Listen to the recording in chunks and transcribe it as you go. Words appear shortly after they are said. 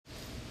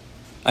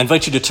I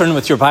invite you to turn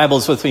with your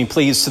Bibles with me,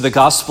 please, to the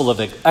Gospel of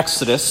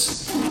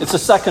Exodus. It's the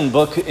second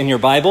book in your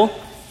Bible,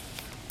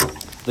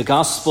 the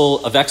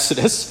Gospel of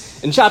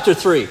Exodus, in chapter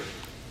 3.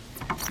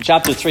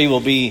 Chapter 3 will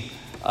be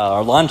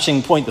our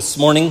launching point this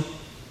morning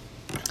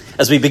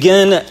as we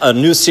begin a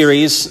new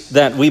series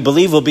that we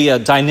believe will be a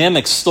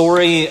dynamic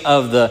story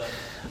of the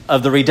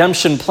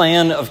redemption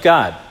plan of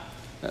God.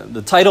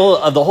 The title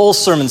of the whole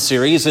sermon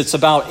series, it's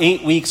about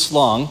 8 weeks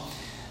long,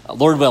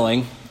 Lord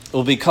willing,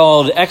 will be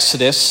called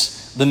Exodus,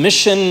 the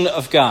Mission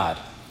of God,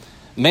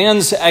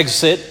 Man's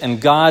Exit and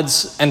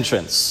God's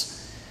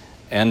Entrance.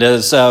 And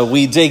as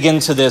we dig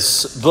into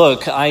this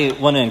book, I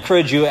want to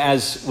encourage you,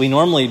 as we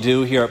normally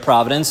do here at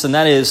Providence, and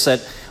that is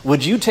that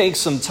would you take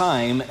some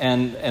time,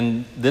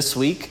 and this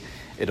week,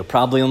 it'll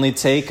probably only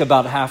take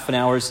about half an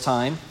hour's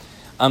time,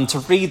 to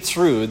read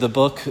through the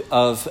book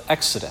of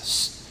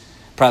Exodus.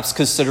 Perhaps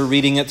consider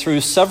reading it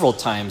through several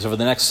times over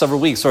the next several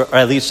weeks, or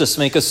at least just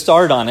make a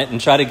start on it and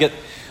try to get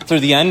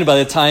through the end by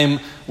the time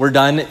we're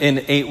done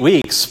in 8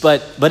 weeks.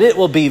 But it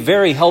will be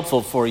very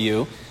helpful for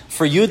you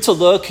to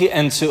look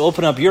and to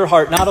open up your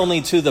heart not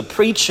only to the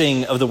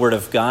preaching of the Word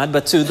of God,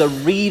 but to the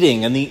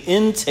reading and the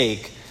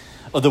intake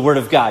of the Word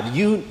of God.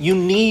 You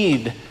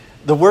need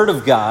the Word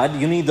of God.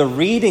 You need the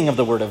reading of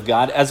the Word of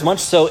God as much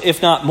so,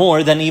 if not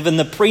more, than even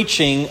the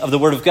preaching of the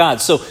Word of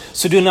God. So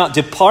do not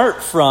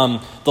depart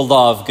from the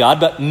law of God,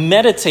 but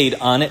meditate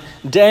on it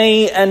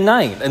day and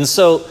night. And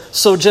so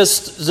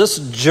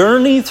just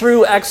journey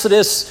through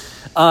Exodus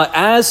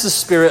as the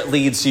Spirit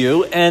leads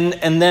you, and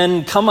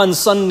then come on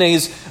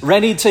Sundays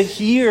ready to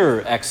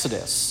hear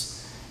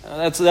Exodus.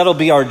 That'll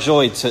be our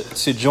joy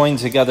to join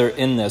together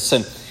in this.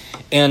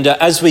 And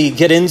as we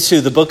get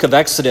into the book of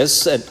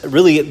Exodus,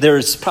 really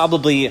there's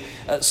probably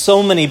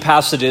so many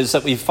passages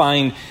that we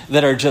find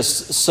that are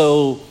just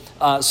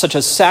such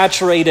a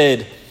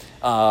saturated,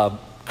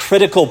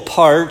 critical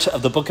part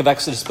of the book of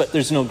Exodus, but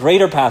there's no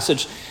greater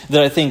passage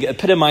that I think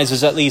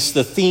epitomizes at least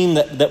the theme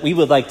that we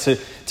would like to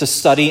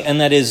study, and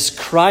that is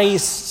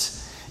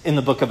Christ in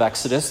the book of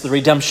Exodus, the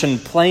redemption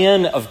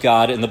plan of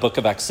God in the book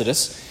of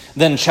Exodus,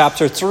 then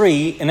chapter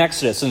 3 in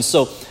Exodus. And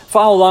so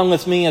follow along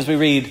with me as we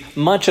read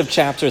much of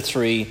chapter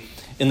 3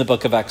 in the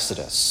book of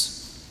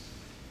Exodus.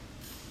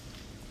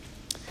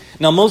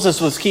 Now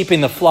Moses was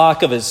keeping the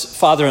flock of his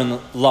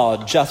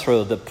father-in-law,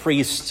 Jethro, the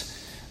priest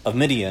of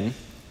Midian,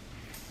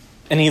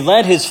 and he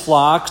led his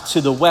flock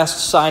to the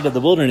west side of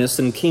the wilderness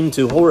and came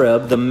to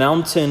Horeb, the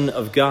mountain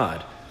of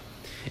God.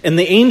 And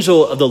the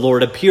angel of the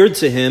Lord appeared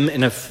to him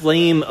in a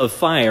flame of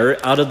fire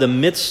out of the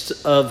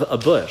midst of a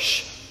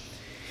bush.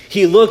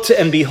 He looked,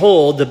 and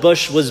behold, the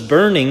bush was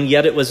burning,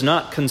 yet it was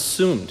not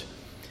consumed.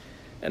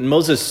 And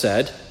Moses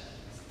said,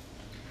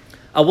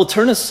 I will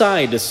turn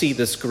aside to see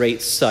this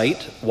great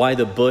sight, why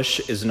the bush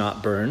is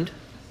not burned.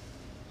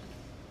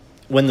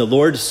 When the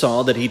Lord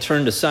saw that he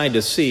turned aside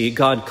to see,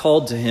 God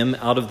called to him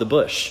out of the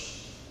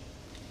bush.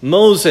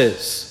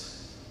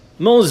 Moses,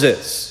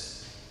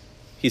 Moses,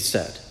 he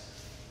said.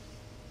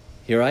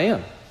 Here I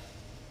am.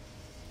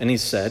 And he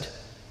said,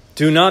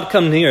 do not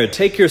come near.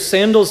 Take your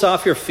sandals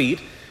off your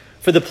feet,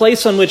 for the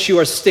place on which you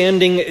are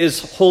standing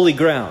is holy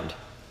ground.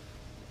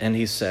 And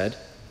he said,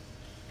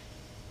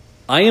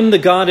 I am the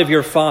God of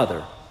your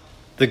father,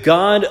 the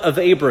God of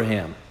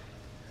Abraham,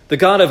 the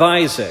God of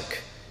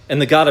Isaac,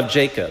 and the God of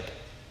Jacob.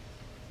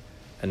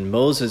 And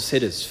Moses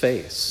hid his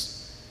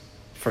face,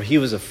 for he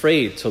was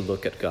afraid to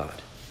look at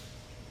God.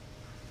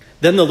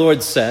 Then the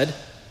Lord said,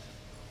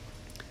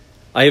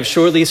 I have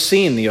surely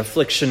seen the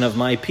affliction of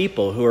my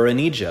people who are in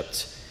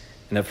Egypt,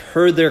 and have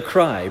heard their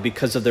cry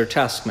because of their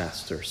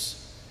taskmasters.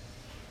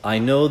 I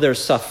know their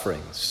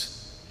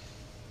sufferings.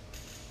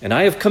 And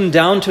I have come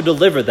down to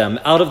deliver them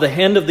out of the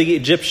hand of the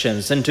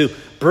Egyptians, and to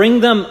bring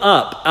them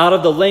up out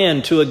of the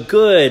land to a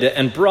good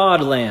and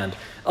broad land,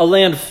 a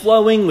land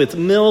flowing with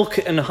milk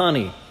and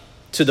honey,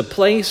 to the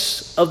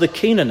place of the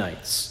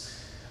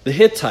Canaanites, the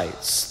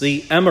Hittites,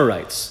 the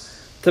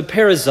Amorites, the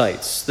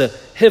Perizzites, the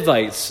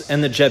Hivites,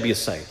 and the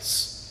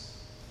Jebusites.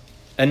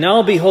 And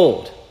now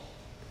behold,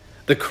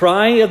 the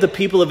cry of the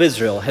people of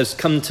Israel has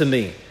come to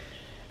me,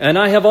 and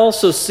I have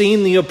also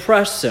seen the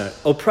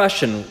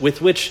oppression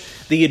with which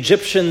the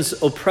Egyptians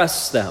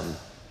oppress them.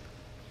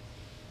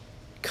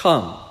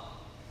 Come,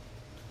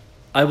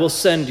 I will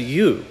send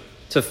you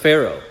to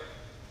Pharaoh,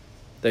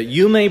 that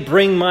you may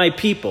bring my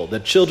people, the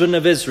children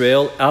of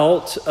Israel,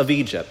 out of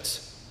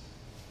Egypt.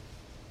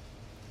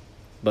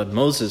 But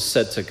Moses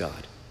said to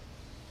God,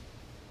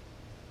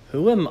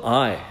 who am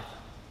I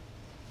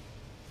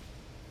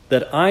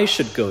that I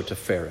should go to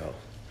Pharaoh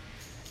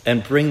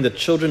and bring the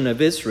children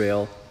of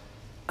Israel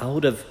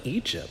out of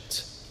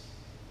Egypt?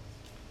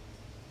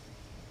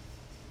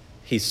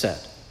 He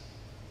said,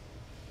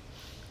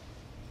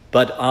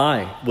 but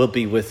I will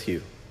be with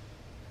you.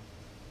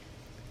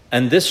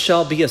 And this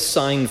shall be a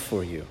sign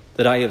for you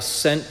that I have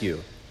sent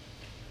you.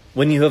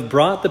 When you have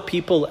brought the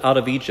people out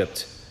of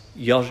Egypt,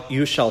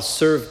 you shall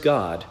serve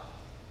God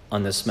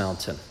on this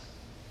mountain.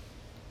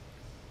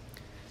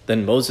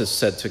 Then Moses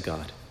said to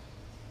God,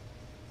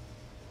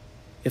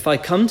 if I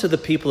come to the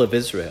people of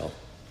Israel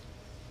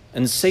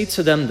and say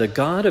to them, the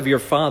God of your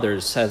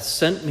fathers hath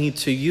sent me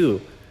to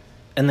you.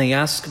 And they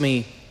ask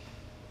me,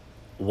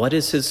 what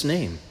is his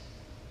name?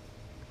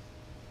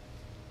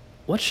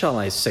 What shall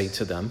I say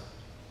to them?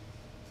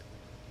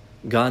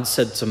 God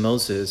said to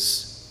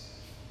Moses,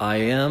 I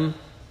am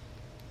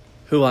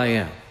who I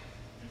am.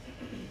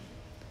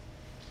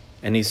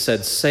 And he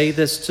said, say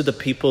this to the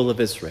people of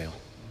Israel.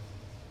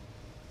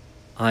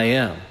 I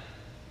am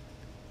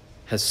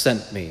has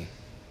sent me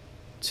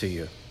to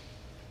you.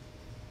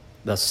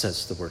 Thus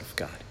says the word of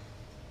God.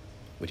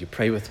 Would you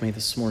pray with me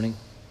this morning?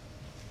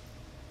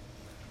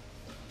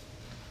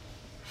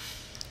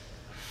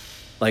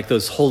 Like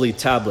those holy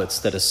tablets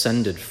that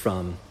ascended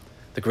from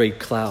the great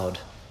cloud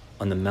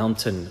on the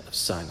mountain of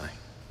Sinai,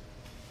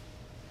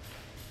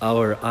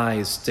 our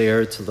eyes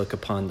dare to look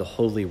upon the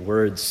holy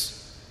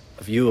words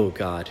of you, O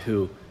God,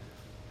 who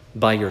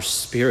by your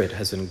Spirit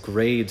has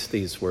engraved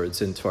these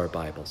words into our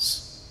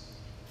Bibles.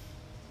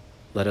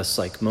 Let us,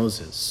 like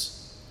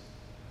Moses,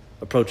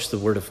 approach the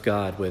word of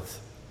God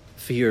with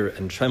fear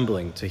and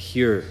trembling to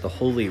hear the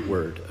holy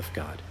word of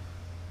God.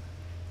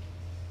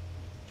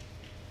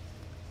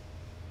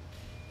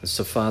 And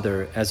so,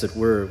 Father, as it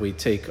were, we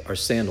take our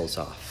sandals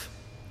off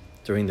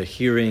during the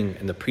hearing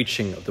and the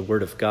preaching of the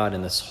word of God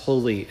in this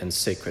holy and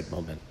sacred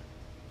moment.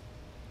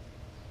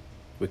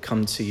 We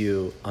come to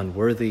you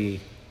unworthy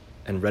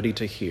and ready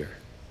to hear.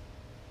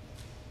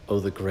 O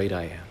the great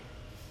I am.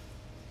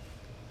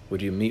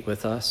 Would you meet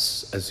with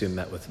us as you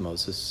met with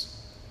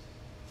Moses?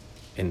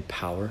 In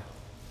power?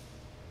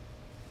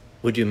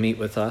 Would you meet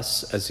with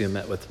us as you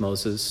met with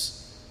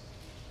Moses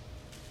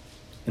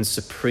in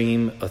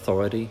supreme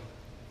authority?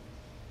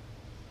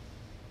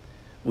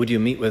 Would you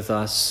meet with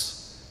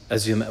us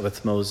as you met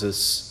with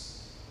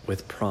Moses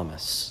with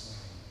promise?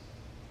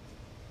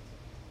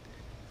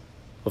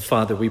 Well,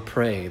 Father, we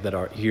pray that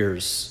our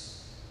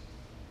ears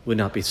would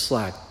not be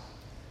slack,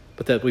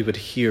 but that we would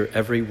hear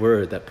every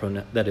word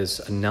that is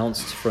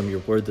announced from your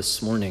word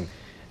this morning,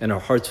 and our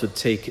hearts would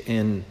take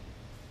in,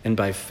 and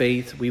by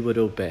faith we would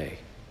obey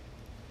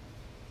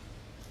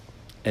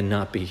and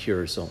not be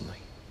hearers only.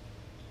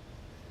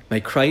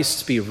 May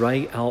Christ be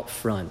right out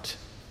front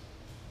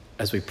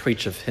as we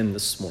preach of him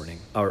this morning,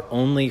 our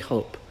only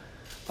hope,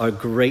 our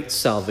great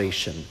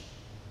salvation,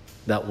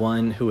 that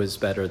one who is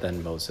better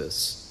than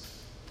Moses.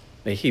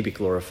 May he be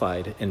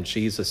glorified. In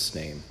Jesus'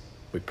 name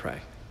we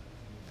pray.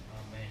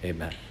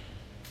 Amen.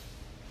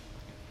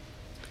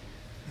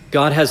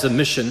 God has a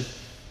mission.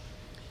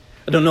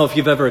 I don't know if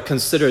you've ever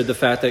considered the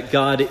fact that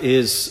God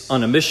is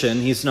on a mission.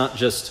 He's not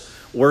just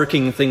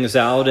working things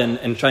out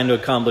and trying to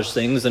accomplish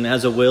things and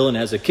has a will and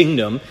has a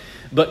kingdom,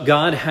 but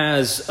God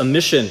has a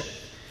mission.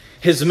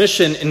 His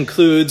mission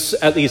includes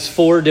at least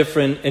 4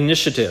 different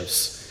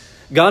initiatives.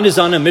 God is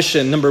on a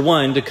mission, number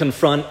 1, to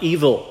confront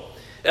evil.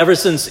 Ever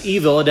since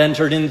evil had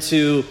entered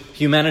into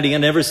humanity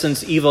and ever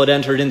since evil had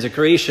entered into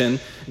creation,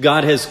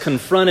 God has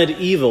confronted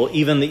evil,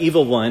 even the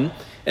evil one,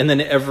 and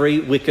then every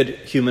wicked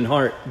human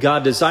heart.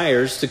 God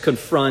desires to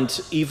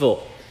confront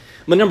evil.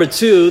 But number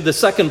 2, the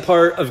second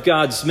part of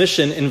God's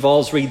mission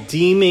involves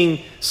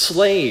redeeming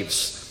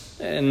slaves.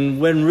 And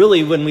when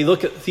we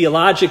look at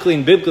theologically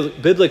and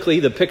biblically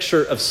the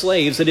picture of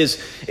slaves, it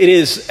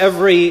is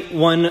every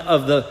one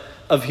of the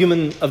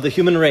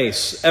human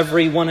race,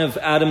 every one of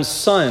Adam's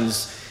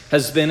sons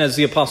has been, as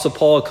the Apostle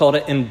Paul called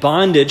it, in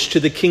bondage to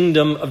the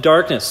kingdom of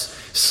darkness.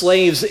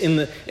 Slaves in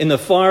the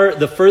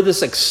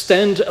furthest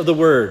extent of the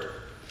word,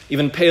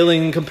 even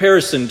paling in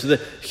comparison to the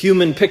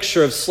human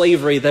picture of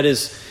slavery that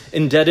is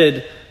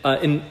indebted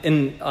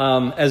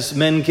as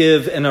men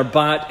give and are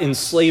bought in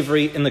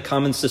slavery in the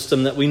common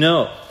system that we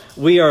know.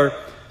 We are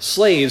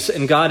slaves,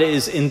 and God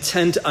is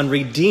intent on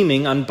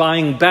redeeming, on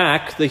buying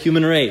back the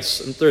human race.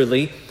 And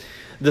thirdly,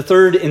 the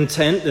third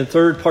intent, the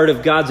third part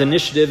of God's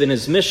initiative in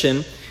his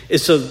mission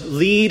is to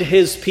lead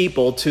his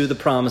people to the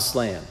promised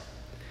land,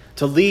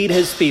 to lead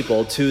his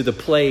people to the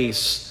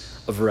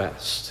place of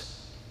rest.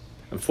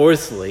 And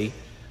fourthly,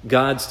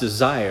 God's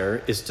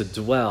desire is to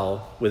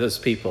dwell with his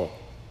people.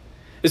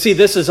 You see,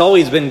 this has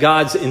always been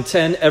God's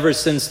intent ever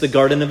since the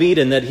Garden of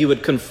Eden, that he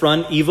would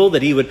confront evil, that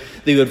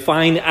they would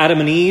find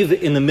Adam and Eve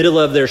in the middle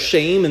of their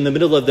shame, in the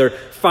middle of their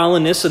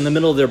fallenness, in the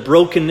middle of their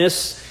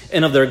brokenness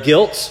and of their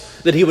guilt,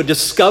 that he would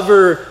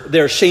discover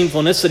their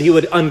shamefulness, that he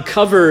would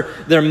uncover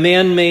their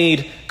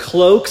man-made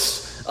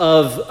cloaks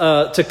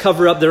to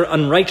cover up their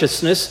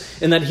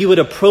unrighteousness, and that he would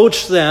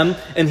approach them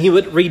and he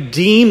would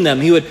redeem them.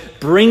 He would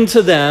bring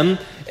to them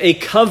a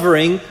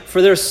covering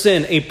for their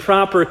sin, a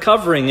proper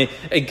covering,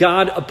 a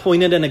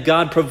God-appointed and a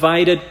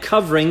God-provided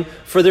covering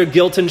for their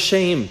guilt and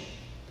shame.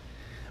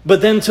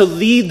 But then to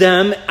lead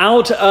them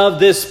out of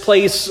this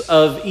place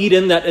of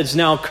Eden that is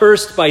now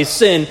cursed by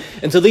sin,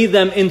 and to lead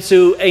them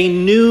into a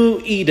new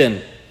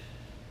Eden,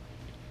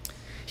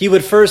 he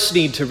would first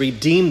need to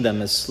redeem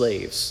them as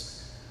slaves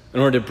in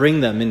order to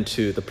bring them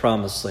into the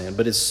promised land.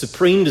 But his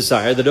supreme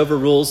desire that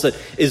overrules, that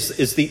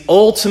is the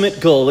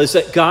ultimate goal, is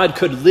that God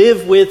could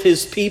live with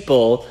his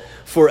people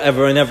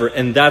forever and ever.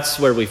 And that's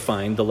where we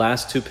find the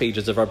last 2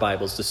 pages of our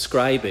Bibles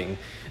describing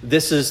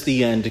this is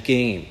the end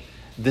game.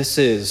 This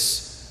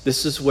is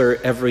this is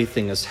where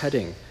everything is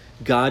heading.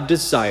 God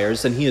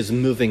desires, and he is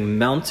moving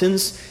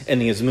mountains,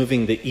 and he is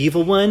moving the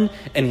evil one,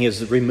 and he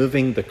is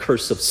removing the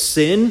curse of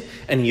sin,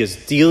 and he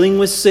is dealing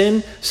with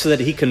sin so that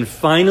he can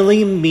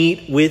finally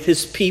meet with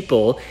his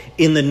people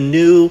in the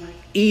new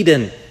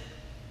Eden,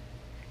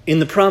 in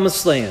the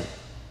promised land.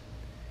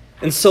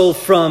 And so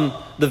from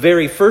the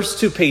very first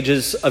 2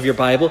 pages of your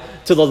Bible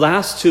to the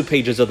last 2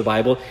 pages of the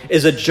Bible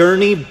is a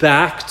journey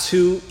back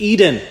to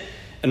Eden.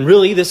 And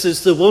really, this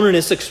is the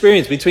wilderness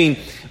experience between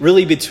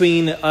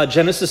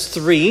Genesis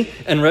 3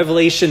 and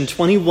Revelation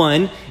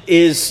 21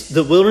 is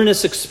the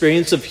wilderness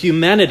experience of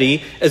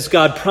humanity, as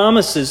God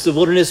promises the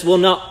wilderness will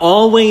not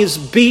always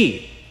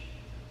be.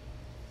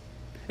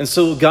 And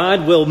so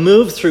God will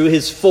move through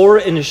his 4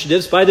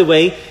 initiatives. By the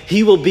way,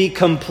 he will be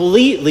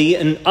completely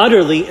and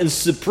utterly and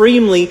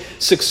supremely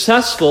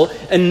successful,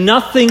 and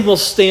nothing will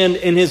stand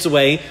in his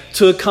way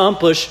to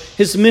accomplish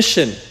his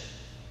mission.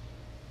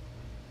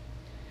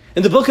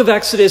 And the book of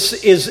Exodus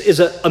is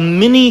a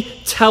mini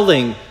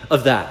telling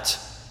of that.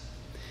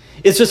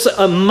 It's just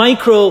a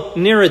micro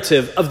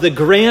narrative of the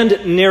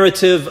grand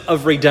narrative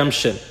of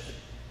redemption.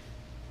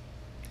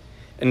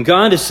 And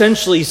God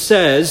essentially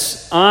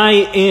says, I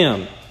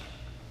am.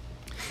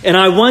 And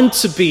I want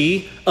to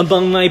be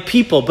among my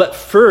people, but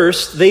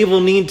first they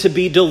will need to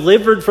be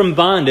delivered from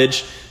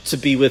bondage to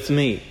be with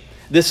me.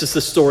 This is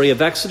the story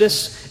of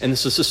Exodus, and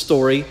this is the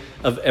story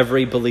of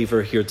every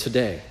believer here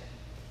today.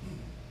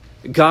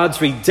 God's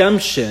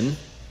redemption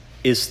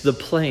is the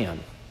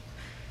plan.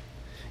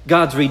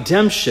 God's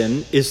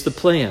redemption is the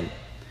plan.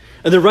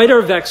 And the writer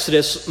of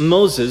Exodus,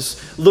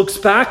 Moses, looks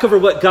back over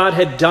what God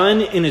had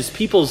done in his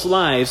people's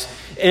lives,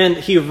 and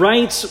he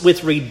writes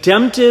with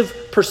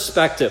redemptive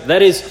perspective.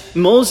 That is,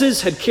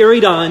 Moses had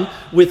carried on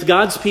with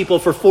God's people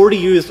for 40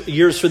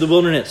 years through the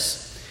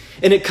wilderness.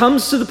 And it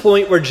comes to the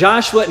point where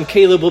Joshua and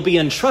Caleb will be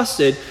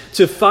entrusted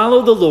to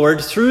follow the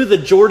Lord through the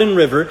Jordan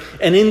River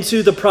and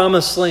into the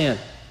promised land.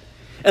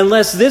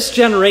 Unless this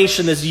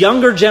generation, this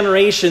younger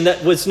generation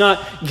that was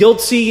not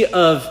guilty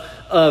of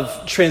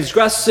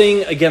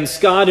transgressing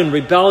against God in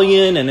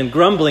rebellion and in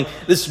grumbling,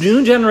 this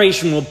new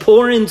generation will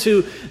pour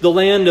into the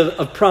land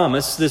of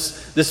promise,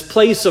 this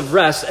place of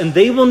rest, and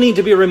they will need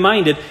to be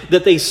reminded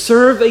that they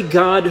serve a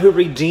God who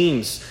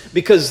redeems,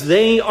 because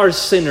they are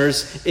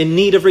sinners in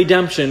need of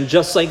redemption,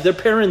 just like their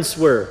parents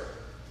were.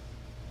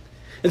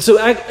 And so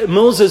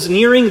Moses,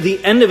 nearing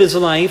the end of his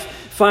life,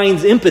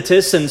 finds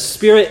impetus and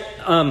spirit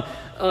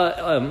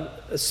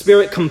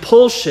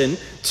compulsion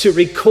to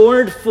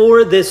record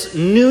for this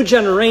new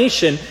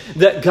generation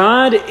that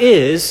God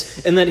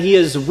is, and that he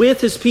is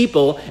with his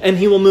people, and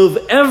he will move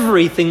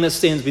everything that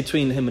stands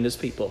between him and his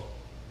people.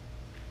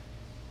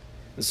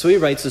 And so he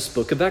writes this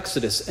book of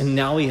Exodus, and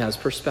now he has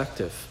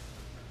perspective.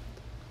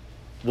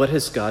 What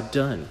has God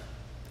done?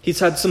 He's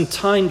had some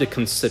time to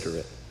consider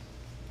it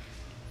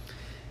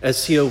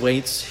as he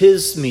awaits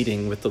his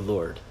meeting with the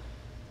Lord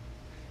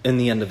in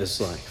the end of his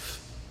life.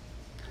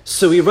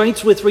 So he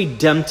writes with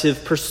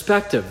redemptive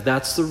perspective.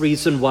 That's the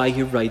reason why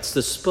he writes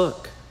this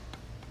book.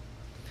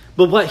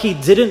 But what he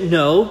didn't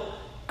know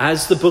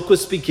as the book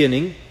was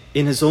beginning,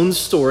 in his own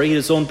story,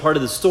 his own part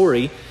of the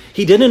story,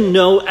 he didn't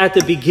know at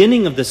the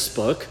beginning of this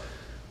book,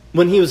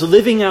 when he was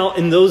living out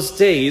in those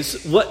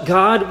days, what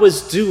God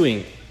was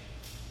doing.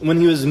 When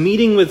he was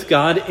meeting with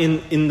God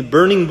in the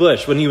burning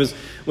bush, when he was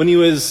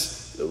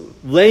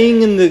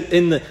laying in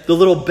the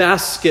little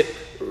basket,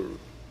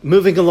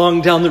 moving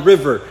along down the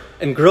river,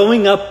 and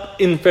growing up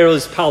in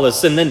Pharaoh's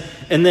palace, and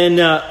then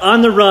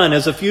on the run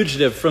as a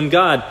fugitive from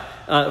God,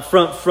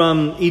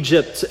 from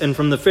Egypt and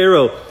from the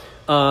Pharaoh,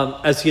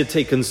 as he had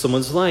taken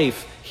someone's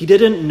life. He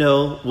didn't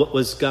know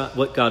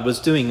what God was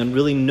doing, and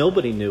really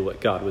nobody knew what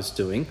God was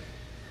doing.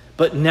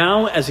 But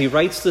now, as he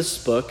writes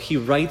this book, he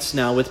writes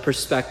now with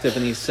perspective,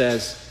 and he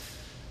says,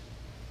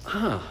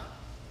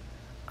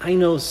 I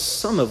know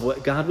some of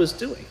what God was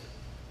doing.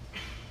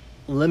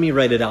 Let me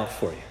write it out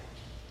for you.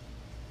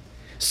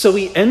 So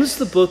he ends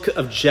the book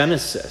of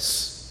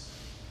Genesis.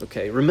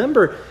 Okay,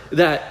 remember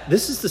that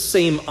this is the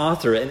same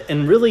author,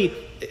 and really,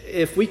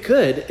 if we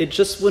could, it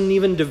just wouldn't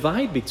even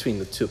divide between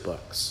the two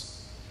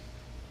books.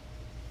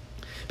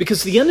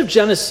 Because the end of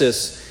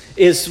Genesis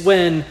is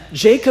when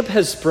Jacob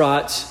has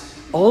brought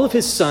all of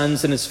his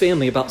sons and his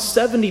family, about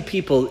 70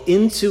 people,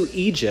 into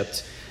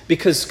Egypt,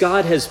 because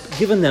God has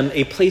given them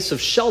a place of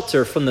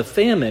shelter from the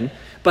famine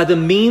by the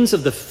means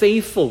of the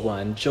faithful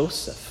one,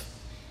 Joseph.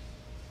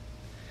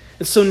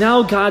 And so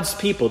now God's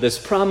people, this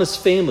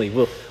promised family,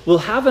 will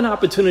have an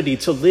opportunity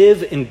to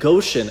live in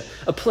Goshen,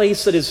 a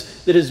place that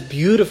is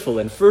beautiful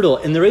and fertile,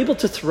 and they're able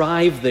to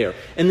thrive there.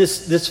 And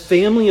this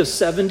family of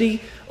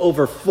 70,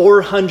 over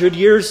 400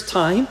 years'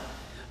 time,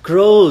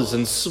 grows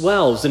and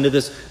swells into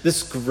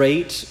this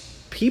great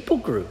people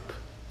group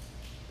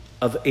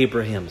of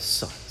Abraham's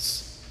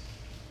sons.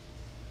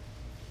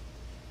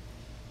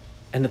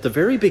 And at the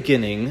very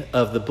beginning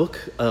of the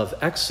book of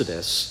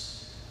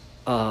Exodus,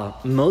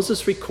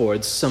 Moses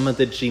records some of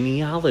the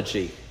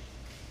genealogy.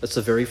 That's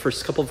the very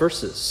first couple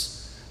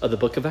verses of the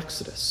book of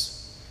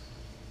Exodus.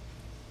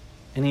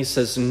 And he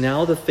says,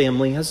 now the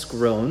family has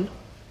grown.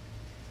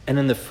 And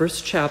in the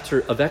first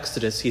chapter of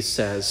Exodus, he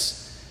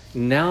says,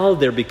 now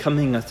they're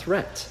becoming a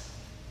threat.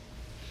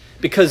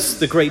 Because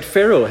the great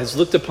Pharaoh has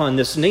looked upon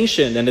this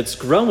nation and it's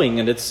growing,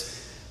 and it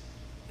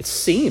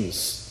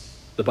seems,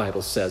 the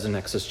Bible says in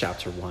Exodus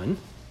chapter 1,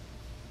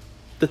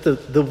 that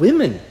the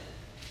women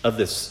of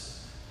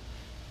this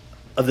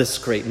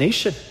great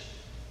nation,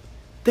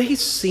 they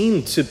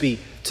seem to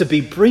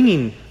be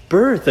bringing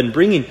birth and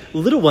bringing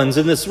little ones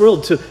in this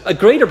world to a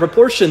greater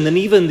proportion than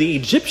even the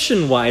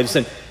Egyptian wives.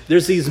 And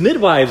there's these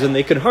midwives, and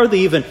they can hardly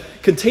even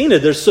contain it.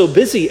 They're so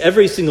busy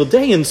every single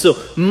day, and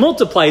so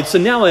multiplied. So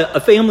now a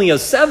family of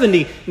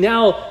 70,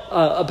 now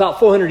about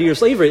 400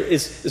 years later,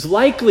 is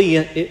likely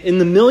in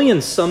the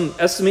millions. Some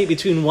estimate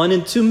between 1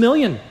 and 2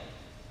 million.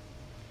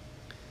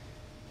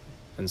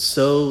 And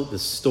so the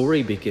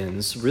story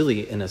begins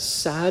really in a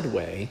sad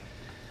way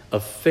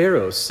of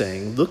Pharaoh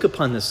saying, look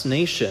upon this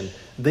nation,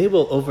 they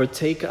will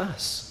overtake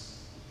us.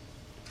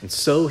 And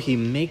so he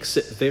makes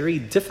it very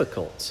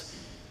difficult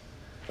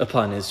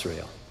upon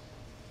Israel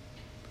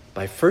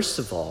by, first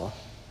of all,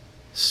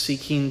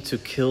 seeking to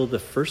kill the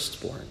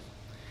firstborn,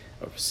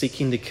 or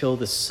seeking to kill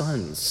the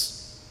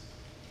sons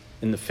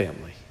in the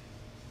family.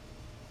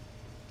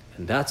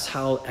 And that's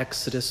how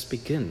Exodus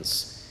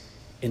begins,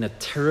 in a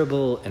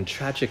terrible and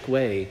tragic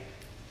way,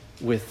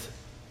 with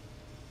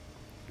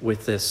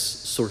this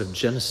sort of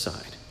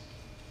genocide.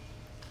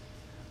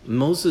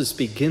 Moses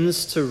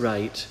begins to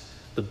write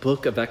the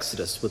book of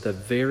Exodus with a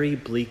very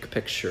bleak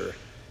picture,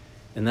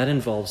 and that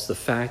involves the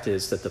fact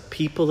is that the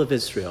people of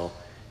Israel,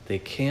 they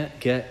can't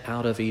get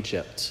out of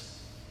Egypt.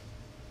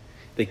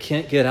 They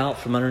can't get out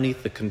from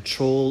underneath the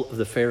control of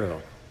the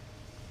Pharaoh.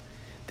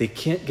 They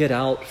can't get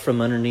out from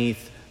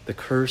underneath the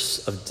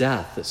curse of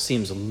death that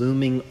seems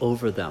looming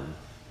over them.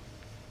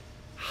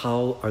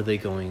 How are they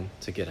going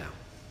to get out?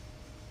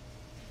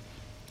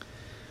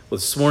 Well,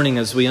 this morning,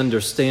 as we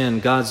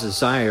understand God's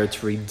desire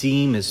to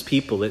redeem his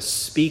people, it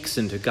speaks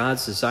into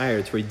God's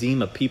desire to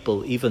redeem a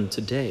people even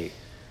today.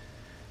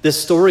 This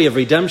story of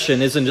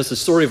redemption isn't just a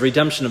story of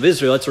redemption of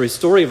Israel. It's a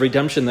story of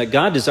redemption that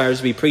God desires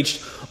to be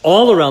preached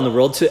all around the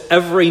world to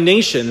every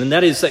nation. And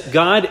that is that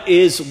God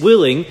is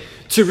willing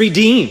to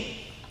redeem.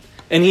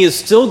 And he is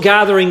still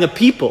gathering a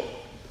people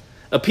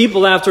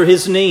after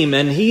his name.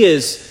 And he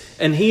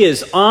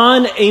is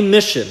on a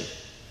mission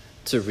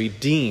to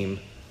redeem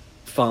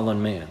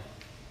fallen man.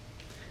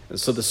 And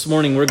so this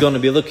morning we're going to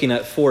be looking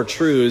at 4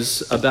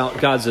 truths about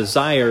God's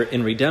desire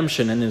in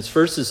redemption. And his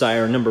first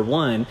desire, number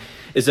 1,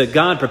 is that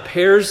God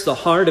prepares the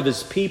heart of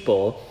his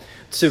people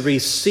to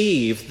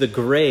receive the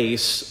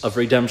grace of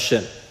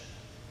redemption.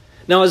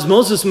 Now, as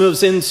Moses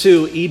moves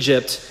into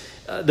Egypt,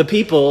 the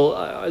people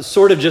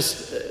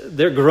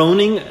they're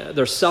groaning,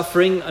 they're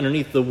suffering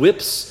underneath the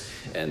whips,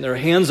 and their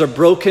hands are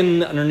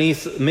broken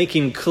underneath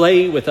making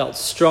clay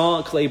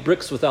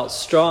bricks without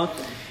straw,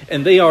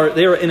 and they are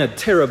in a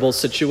terrible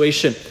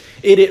situation.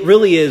 It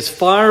really is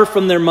far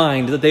from their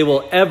mind that they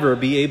will ever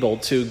be able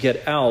to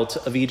get out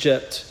of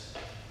Egypt.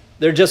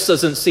 There just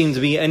doesn't seem to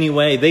be any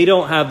way. They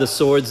don't have the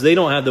swords. They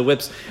don't have the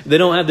whips. They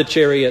don't have the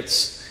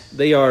chariots.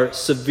 They are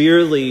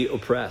severely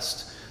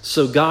oppressed.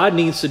 So God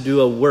needs to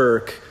do a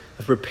work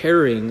of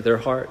preparing their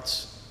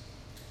hearts.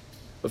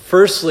 But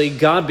firstly,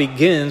 God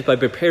begins by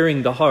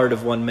preparing the heart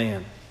of one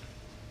man.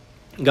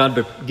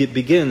 God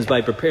begins by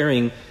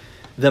preparing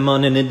them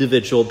on an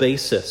individual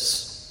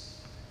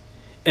basis.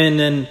 And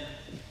then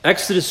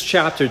Exodus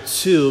chapter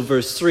 2,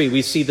 verse 3,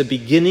 we see the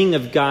beginning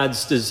of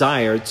God's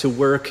desire to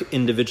work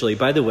individually.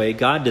 By the way,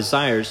 God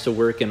desires to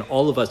work in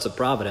all of us at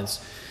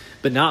Providence,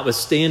 but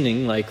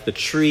notwithstanding, like the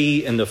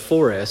tree in the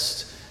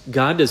forest,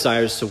 God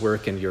desires to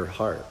work in your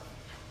heart,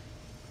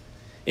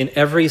 in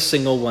every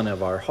single one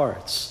of our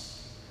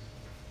hearts.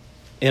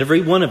 Every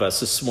one of us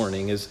this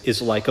morning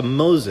is like a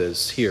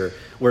Moses here,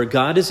 where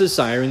God is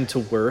desiring to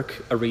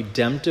work a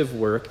redemptive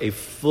work, a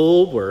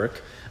full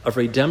work of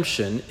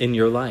redemption in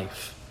your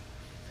life.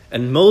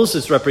 And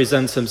Moses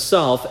represents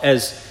himself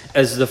as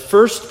the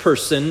first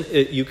person,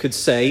 you could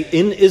say,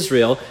 in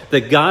Israel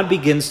that God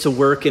begins to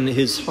work in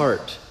his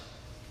heart.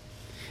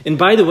 And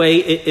by the way,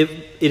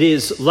 it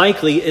is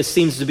likely, it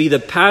seems to be the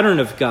pattern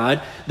of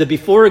God, that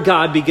before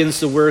God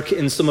begins to work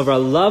in some of our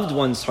loved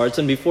ones' hearts,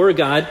 and before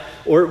God,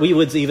 or we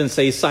would even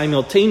say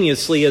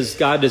simultaneously as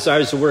God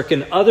desires to work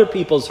in other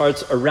people's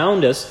hearts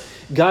around us,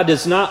 God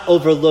does not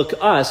overlook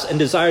us and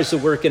desires to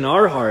work in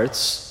our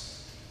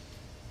hearts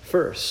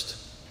first.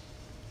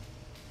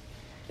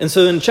 And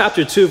so in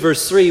chapter 2,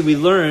 verse 3, we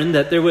learn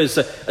that there was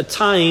a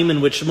time in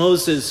which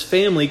Moses'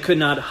 family could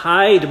not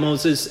hide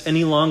Moses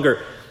any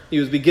longer. He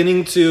was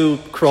beginning to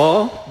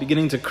crawl,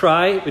 beginning to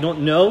cry. We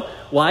don't know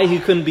why he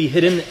couldn't be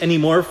hidden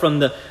anymore from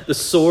the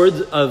sword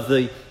of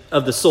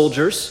the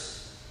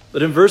soldiers.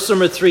 But in verse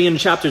number 3 in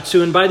chapter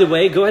 2, and by the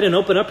way, go ahead and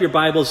open up your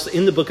Bibles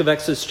in the book of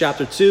Exodus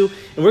chapter 2,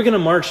 and we're going to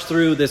march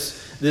through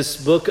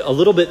this book a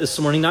little bit this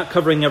morning, not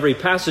covering every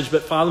passage,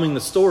 but following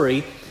the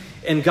story.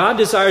 And God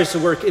desires to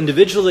work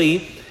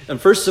individually. And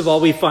first of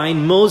all, we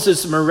find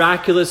Moses'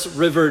 miraculous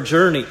river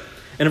journey.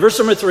 And in verse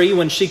number 3,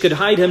 when she could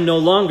hide him no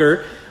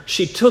longer,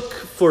 she took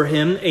for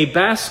him a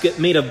basket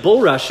made of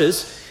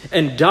bulrushes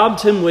and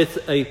daubed him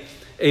with a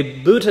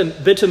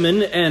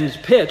bitumen and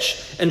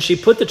pitch, and she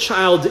put the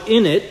child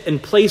in it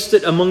and placed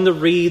it among the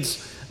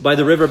reeds by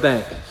the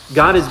riverbank.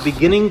 God is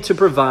beginning to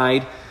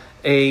provide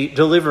a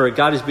deliverer.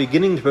 God is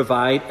beginning to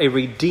provide a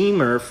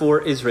redeemer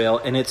for Israel,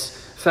 and it's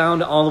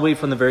found all the way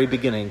from the very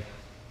beginning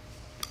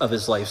of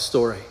his life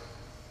story.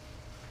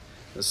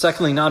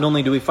 Secondly, not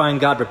only do we find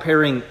God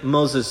preparing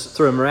Moses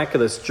through a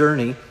miraculous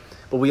journey,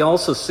 but we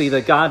also see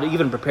that God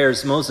even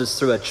prepares Moses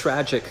through a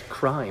tragic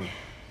crime.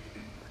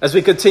 As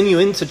we continue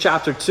into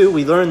chapter 2,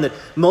 we learn that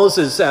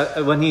Moses,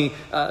 when he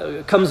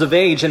comes of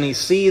age and he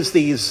sees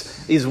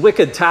these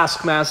wicked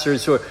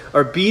taskmasters who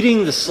are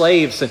beating the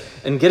slaves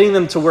and getting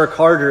them to work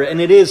harder,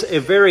 and it is a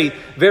very,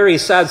 very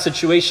sad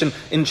situation.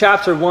 In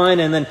chapter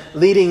 1 and then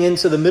leading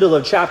into the middle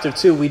of chapter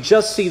 2, we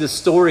just see the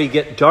story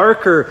get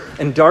darker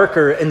and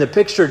darker, and the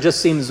picture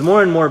just seems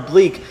more and more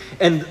bleak.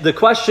 And the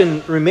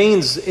question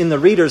remains in the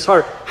reader's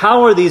heart,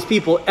 how are these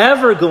people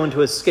ever going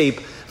to escape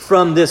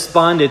from this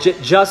bondage?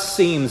 It just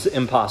seems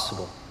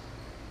impossible.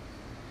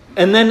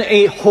 And then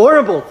a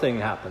horrible thing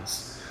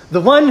happens.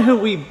 The one who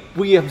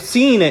we have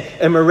seen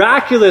a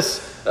miraculous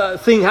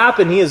thing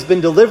happen, he has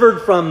been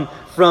delivered from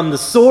the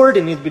sword,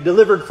 and he's been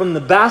delivered from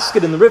the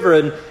basket in the river,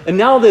 and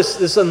now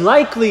this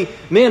unlikely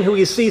man who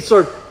we see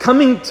sort of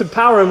coming to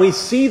power, and we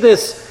see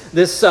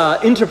this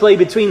interplay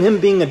between him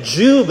being a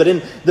Jew but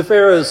in the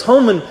Pharaoh's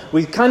home, and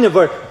we kind of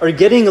are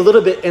getting a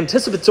little bit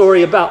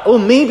anticipatory about,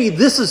 maybe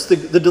this is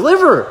the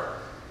deliverer.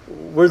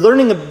 We're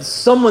learning of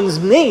someone's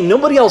name.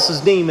 Nobody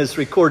else's name is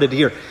recorded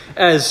here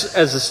as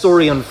the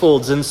story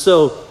unfolds. And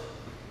so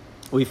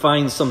we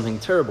find something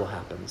terrible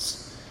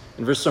happens.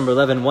 In verse number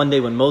 11, one day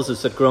when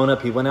Moses had grown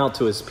up, he went out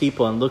to his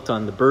people and looked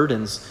on the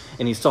burdens,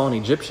 and he saw an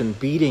Egyptian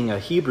beating a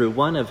Hebrew,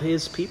 one of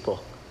his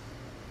people.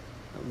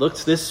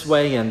 Looked this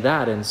way and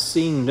that, and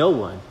seeing no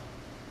one,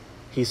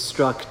 he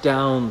struck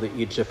down the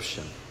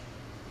Egyptian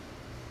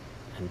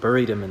and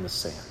buried him in the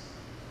sand.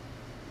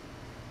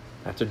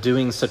 After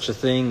doing such a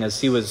thing,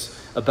 as he was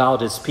about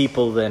his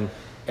people and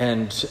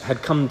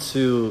had come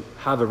to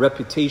have a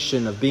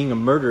reputation of being a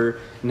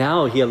murderer,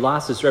 now he had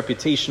lost his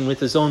reputation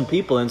with his own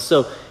people, and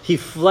so he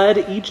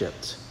fled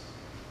Egypt.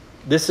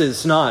 This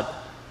is not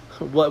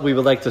what we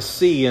would like to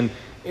see in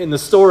the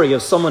story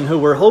of someone who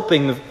we're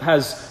hoping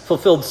has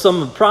fulfilled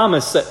some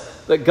promise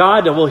that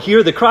God will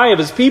hear the cry of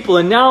his people,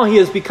 and now he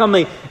has become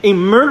a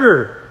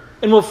murderer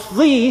and will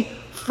flee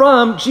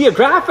from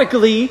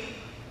geographically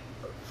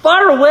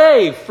far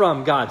away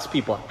from God's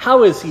people.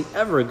 How is he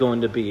ever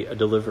going to be a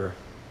deliverer?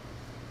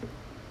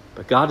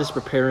 But God is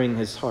preparing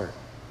his heart.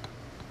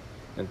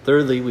 And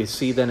thirdly, we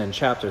see then in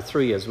chapter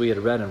 3, as we had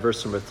read in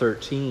verse number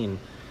 13,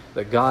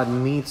 that God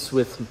meets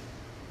with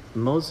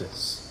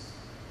Moses.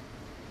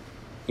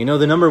 You know,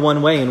 the number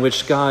one way in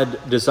which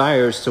God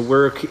desires to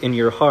work in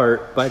your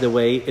heart, by the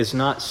way, is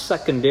not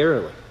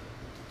secondarily.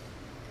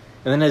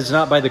 And then it's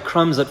not by the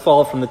crumbs that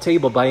fall from the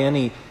table, by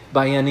any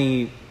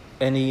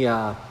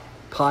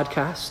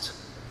podcast,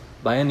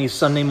 by any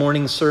Sunday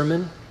morning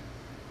sermon.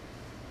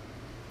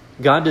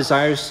 God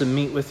desires to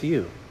meet with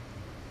you.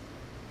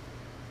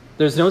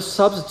 There's no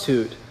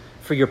substitute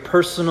for your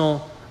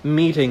personal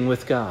meeting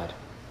with God.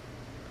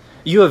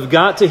 You have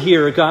got to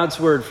hear God's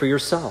word for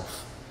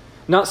yourself,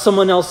 not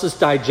someone else's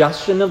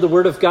digestion of the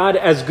word of God,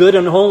 as good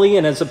and holy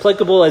and as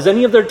applicable as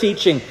any of their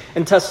teaching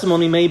and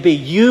testimony may be.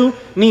 You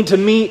need to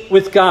meet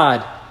with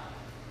God.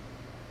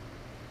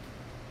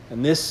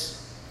 And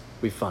this,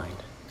 we find,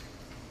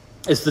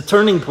 is the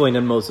turning point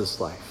in Moses'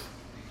 life.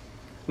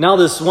 Now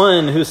this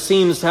one who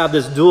seems to have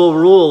this dual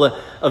rule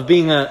of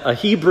being a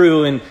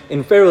Hebrew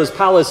in Pharaoh's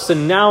palace,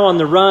 and now on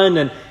the run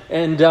and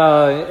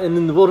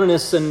in the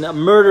wilderness and a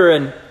murder,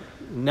 and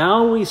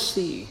now we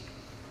see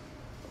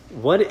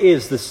what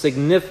is the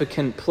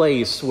significant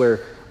place where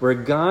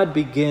God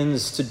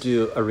begins to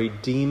do a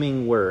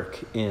redeeming work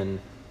in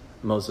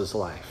Moses'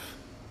 life.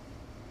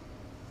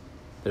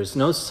 There's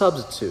no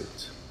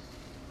substitute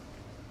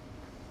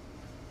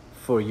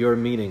for your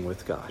meeting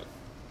with God.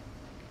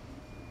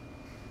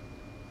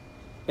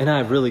 And I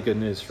have really good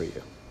news for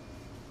you.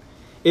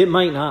 It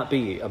might not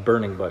be a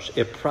burning bush.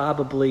 It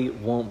probably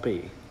won't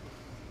be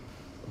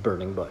a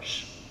burning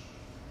bush.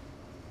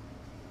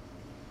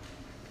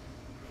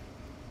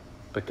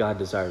 But God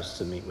desires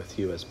to meet with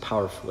you as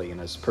powerfully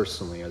and as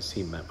personally as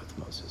he met with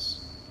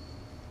Moses.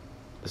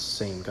 The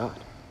same God.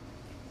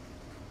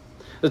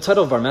 The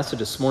title of our message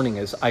this morning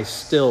is I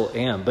Still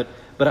Am. But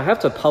I have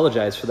to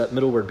apologize for that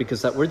middle word,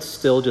 because that word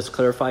still just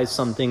clarifies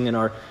something in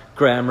our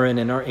grammar and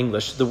in our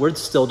English. The word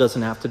still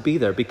doesn't have to be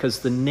there, because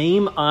the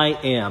name I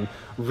am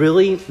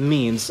really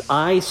means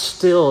I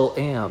still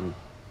am.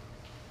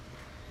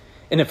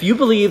 And if you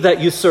believe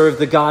that you serve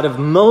the God of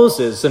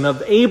Moses and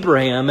of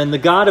Abraham and the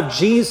God of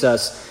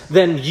Jesus,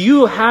 then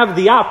you have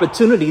the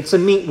opportunity to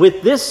meet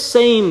with this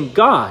same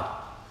God.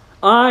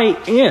 I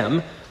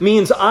am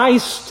means I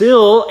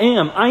still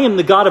am. I am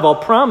the God of all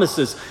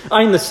promises.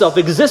 I am the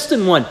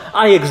self-existent one.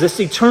 I exist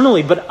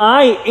eternally, but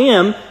I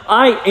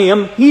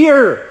am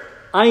here.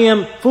 I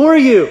am for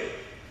you.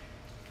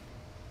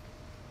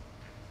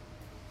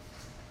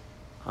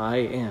 I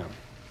am.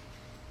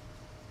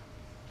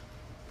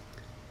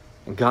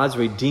 And God's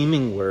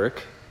redeeming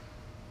work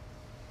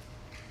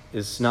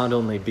is not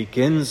only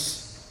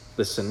begins,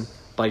 listen,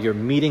 by your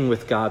meeting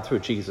with God through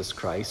Jesus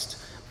Christ,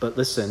 but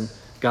listen,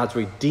 God's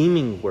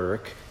redeeming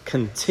work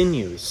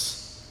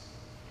continues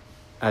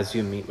as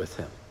you meet with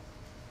him.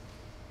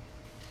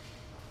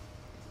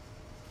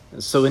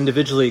 And so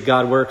individually,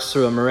 God works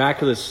through a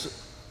miraculous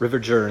river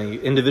journey.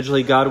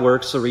 Individually, God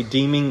works a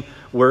redeeming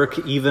work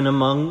even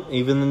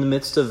in the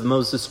midst of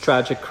Moses'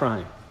 tragic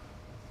crime.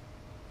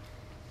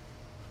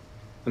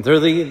 And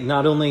thirdly,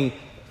 not only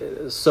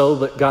so,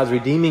 but God's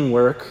redeeming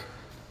work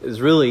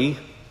is really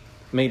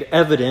made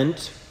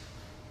evident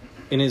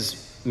in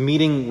his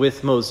meeting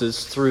with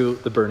Moses through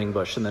the burning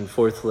bush. And then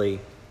fourthly,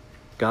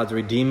 God's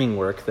redeeming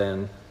work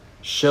then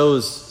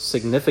shows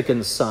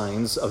significant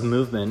signs of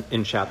movement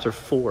in chapter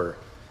 4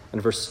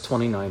 and verses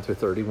 29 through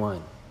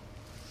 31.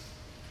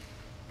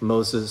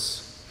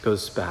 Moses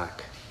goes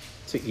back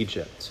to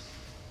Egypt.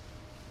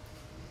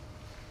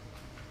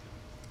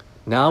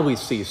 Now we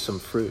see some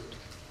fruit.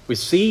 We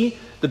see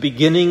the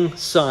beginning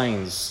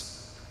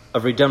signs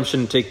of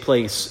redemption take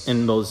place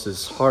in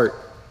Moses' heart.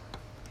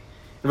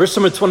 In verse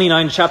number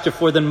 29, chapter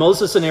 4, then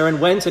Moses and Aaron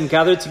went and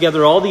gathered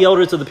together all the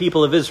elders of the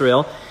people of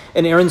Israel,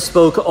 and Aaron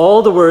spoke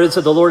all the words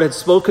that the Lord had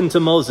spoken to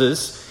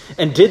Moses,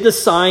 and did the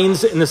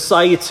signs in the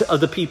sight of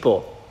the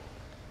people.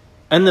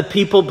 And the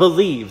people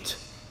believed.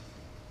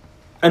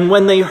 And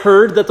when they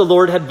heard that the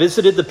Lord had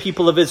visited the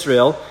people of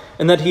Israel,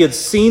 and that he had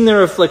seen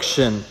their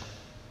affliction,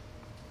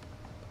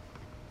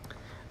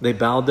 they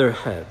bowed their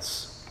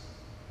heads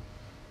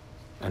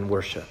and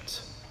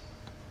worshipped.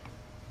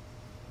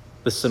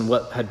 Listen,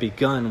 what had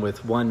begun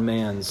with one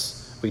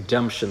man's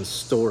redemption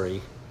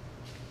story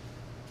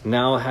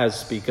now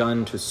has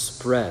begun to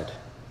spread.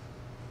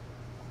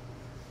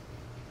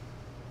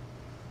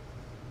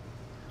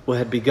 What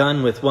had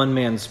begun with one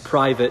man's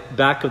private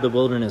back of the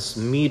wilderness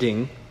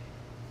meeting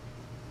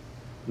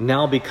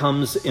now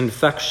becomes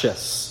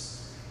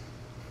infectious.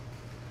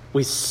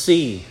 We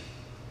see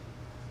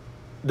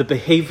the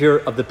behavior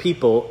of the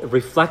people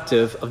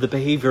reflective of the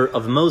behavior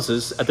of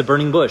Moses at the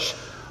burning bush.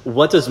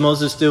 What does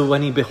Moses do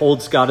when he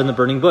beholds God in the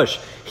burning bush?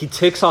 He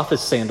takes off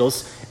his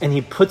sandals and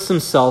he puts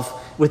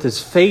himself with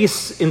his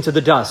face into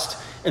the dust.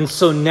 And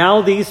so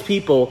now these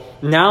people,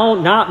 now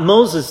not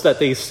Moses that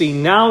they see,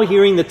 now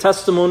hearing the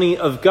testimony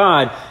of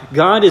God,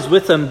 God is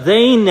with them.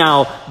 They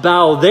now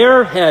bow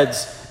their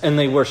heads and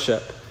they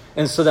worship.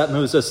 And so that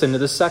moves us into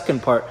the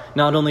second part.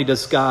 Not only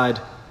does God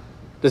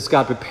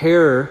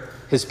prepare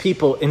his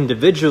people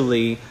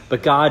individually,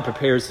 but God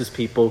prepares his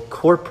people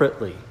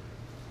corporately.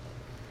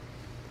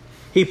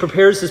 He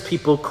prepares his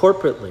people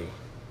corporately.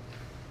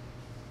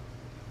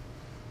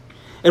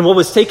 And what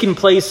was taking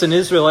place in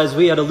Israel, as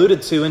we had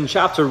alluded to in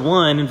chapter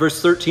 1, in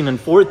verse 13 and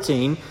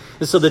 14,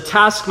 is so the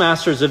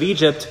taskmasters of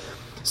Egypt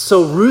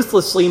so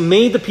ruthlessly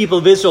made the people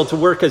of Israel to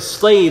work as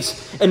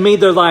slaves and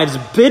made their lives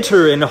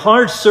bitter and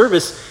hard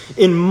service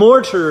in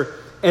mortar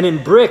and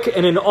in brick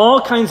and in all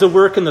kinds of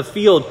work in the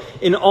field.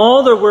 In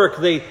all their work,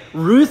 they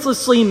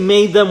ruthlessly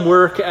made them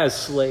work as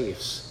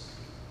slaves.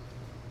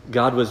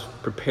 God was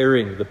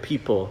preparing the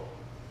people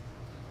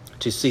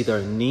to see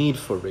their need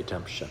for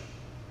redemption.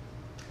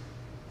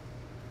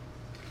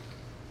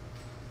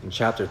 In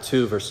chapter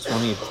 2, verse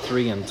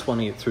 23 and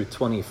 20 through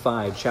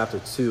 25, chapter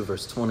 2,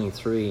 verse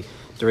 23,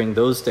 during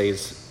those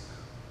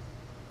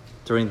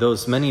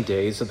many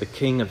days, the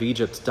king of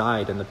Egypt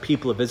died, and the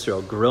people of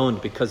Israel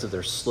groaned because of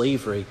their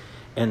slavery,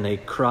 and they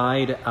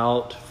cried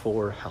out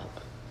for help.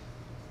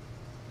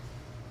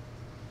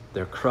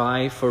 Their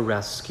cry for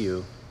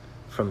rescue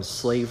from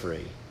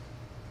slavery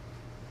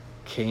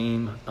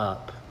came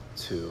up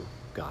to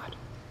God.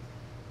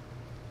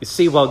 You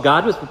see, while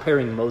God was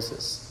preparing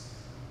Moses,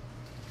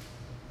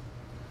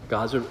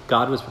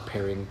 God was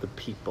preparing the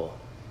people.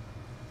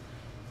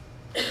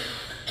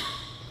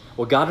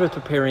 Well, God was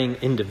preparing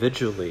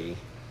individually.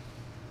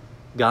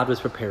 God was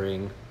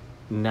preparing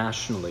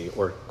nationally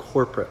or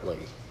corporately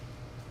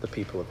the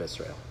people of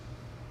Israel.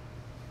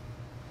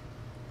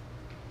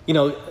 You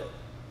know,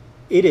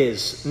 it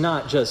is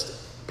not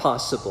just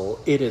possible,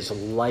 it is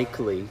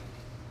likely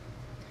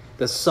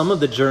that some of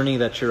the journey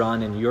that you're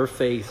on in your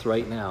faith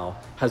right now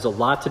has a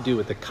lot to do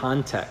with the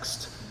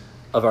context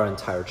of our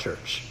entire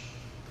church.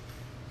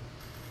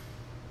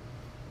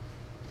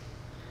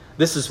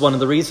 This is one of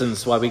the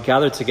reasons why we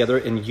gather together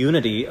in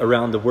unity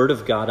around the Word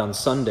of God on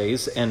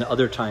Sundays and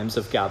other times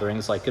of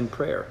gatherings like in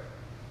prayer.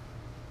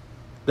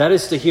 That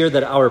is to hear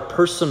that our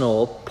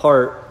personal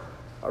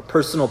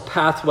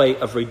pathway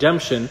of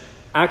redemption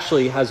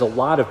actually has a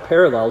lot of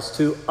parallels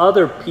to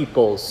other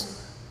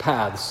people's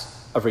paths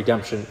of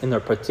redemption in their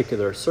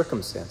particular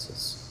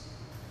circumstances.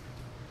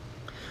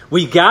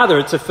 We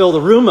gather to fill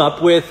the room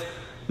up with,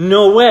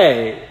 no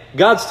way,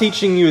 God's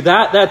teaching you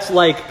that, that's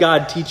like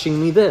God teaching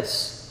me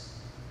this.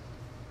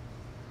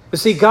 You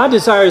see, God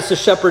desires to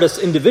shepherd us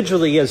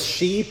individually as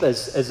sheep,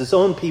 as his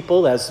own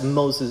people, as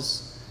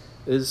Moses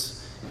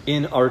is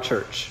in our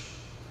church.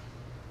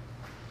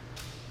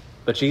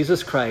 But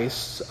Jesus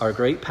Christ, our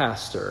great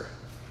pastor,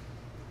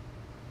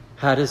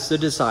 had as the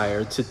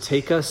desire to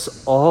take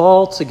us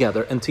all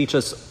together and teach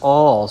us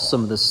all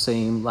some of the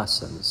same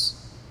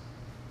lessons.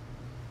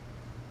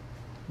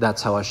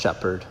 That's how a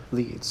shepherd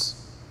leads.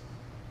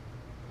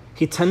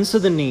 He tends to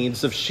the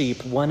needs of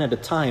sheep one at a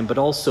time, but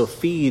also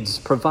feeds,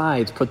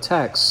 provides,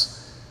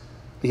 protects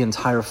the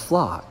entire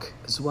flock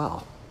as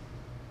well.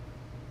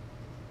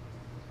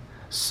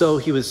 So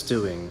he was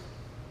doing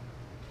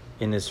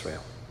in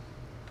Israel.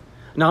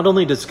 Not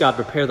only does God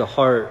prepare the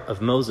heart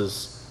of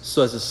Moses,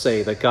 so as to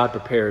say that God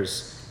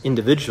prepares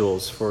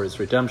individuals for his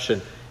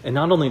redemption, and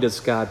not only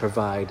does God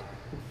provide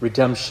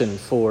redemption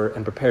for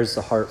and prepares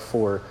the heart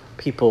for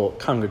people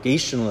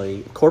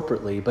congregationally,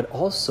 corporately, but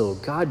also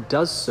God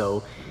does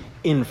so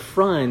in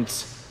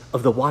front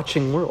of the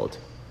watching world.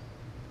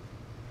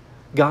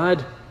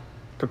 God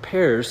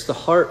prepares the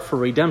heart for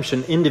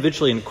redemption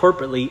individually and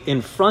corporately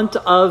in front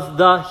of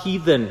the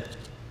heathen.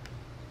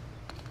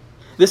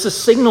 This is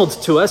signaled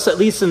to us, at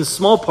least in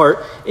small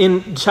part,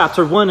 in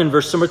chapter 1 and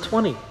verse number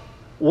 20.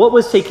 What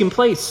was taking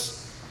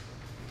place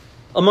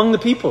among the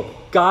people?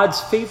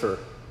 God's favor.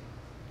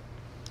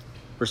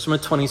 Verse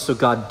number 20, so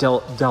God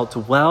dealt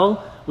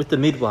well with the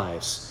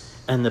midwives,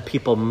 and the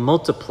people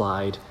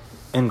multiplied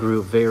and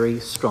grew very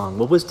strong.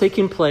 What was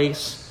taking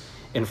place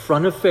in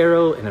front of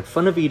Pharaoh and in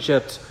front of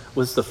Egypt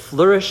was the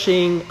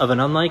flourishing of an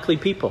unlikely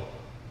people.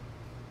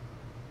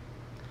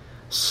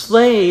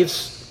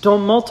 Slaves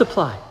don't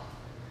multiply.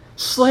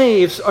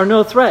 Slaves are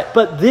no threat,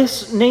 but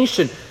this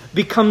nation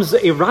becomes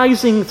a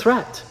rising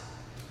threat.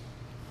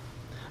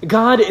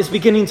 God is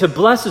beginning to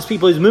bless his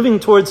people. He's moving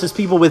towards his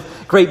people with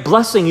great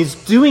blessing. He's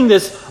doing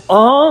this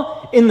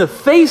all in the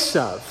face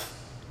of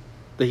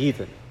the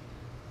heathen.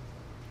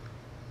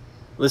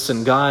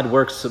 Listen, God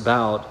works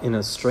about in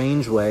a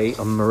strange way,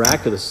 a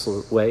miraculous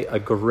way, a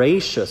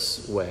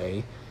gracious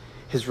way,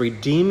 his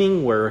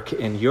redeeming work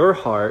in your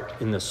heart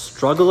in the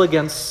struggle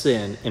against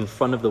sin in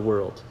front of the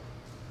world.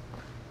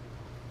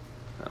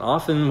 And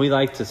often we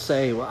like to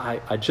say, well,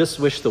 I just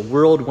wish the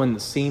world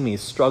wouldn't see me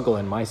struggle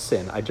in my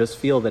sin. I just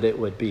feel that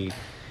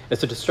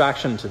it's a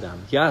distraction to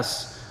them.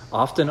 Yes,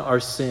 often our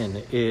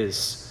sin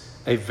is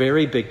a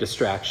very big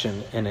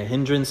distraction and a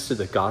hindrance to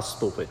the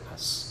gospel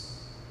witness.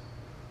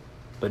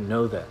 But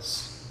know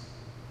this,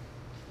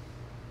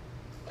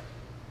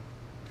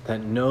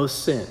 that no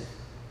sin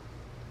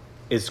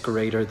is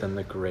greater than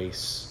the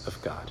grace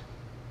of God.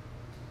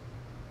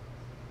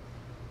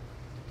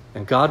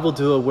 And God will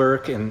do a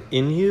work in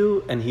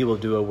you, and he will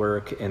do a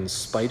work in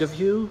spite of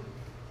you,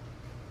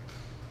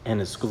 and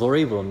his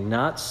glory will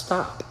not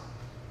stop,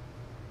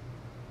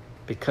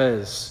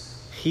 because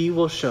he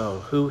will show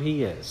who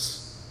he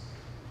is,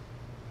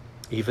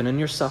 even in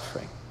your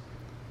suffering,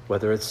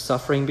 whether it's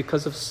suffering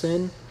because of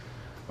sin,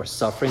 or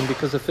suffering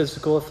because of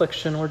physical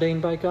affliction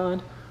ordained by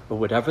God, or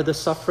whatever the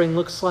suffering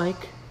looks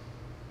like.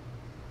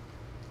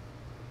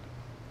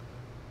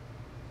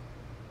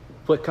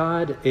 What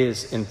God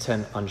is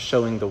intent on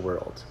showing the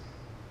world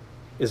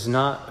is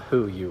not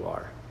who you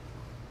are.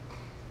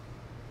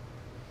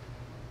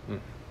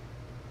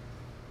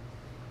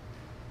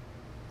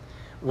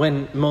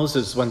 When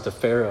Moses went to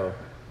Pharaoh,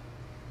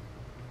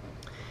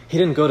 he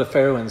didn't go to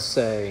Pharaoh and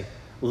say,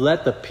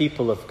 let the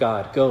people of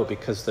God go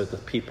because they're the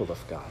people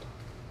of God.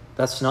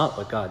 That's not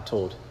what God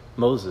told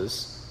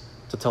Moses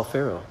to tell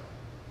Pharaoh.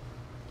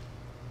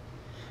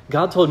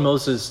 God told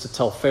Moses to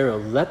tell Pharaoh,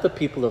 let the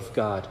people of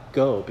God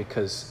go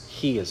because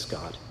he is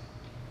God.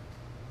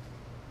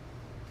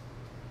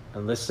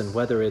 And listen,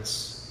 whether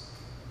it's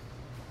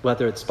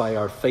by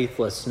our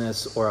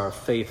faithlessness or our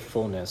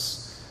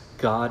faithfulness,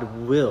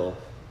 God will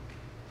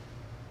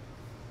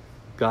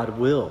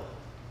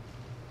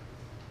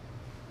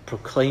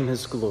proclaim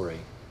his glory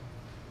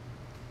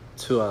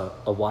to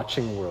a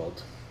watching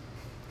world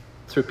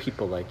through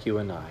people like you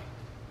and I,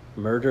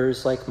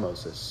 murderers like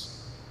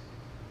Moses,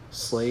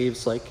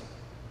 slaves like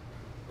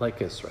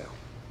Israel.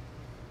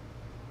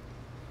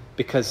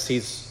 Because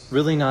he's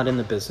really not in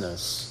the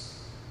business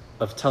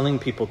of telling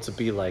people to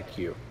be like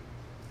you.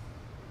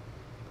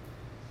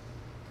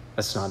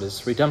 That's not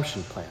his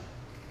redemption plan.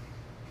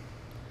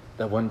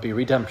 That wouldn't be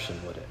redemption,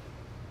 would it?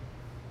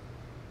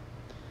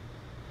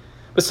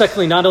 But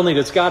secondly, not only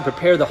does God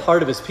prepare the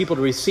heart of his people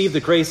to receive the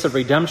grace of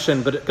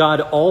redemption, but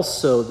God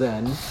also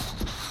then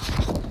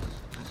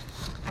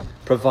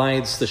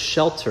provides the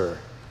shelter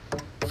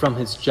from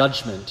his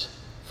judgment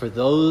for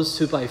those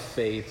who by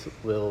faith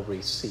will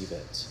receive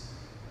it.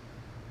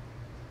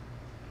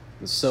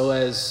 And so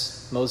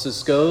as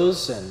Moses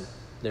goes and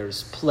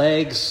there's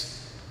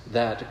plagues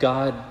that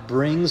God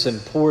brings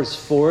and pours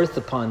forth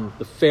upon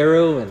the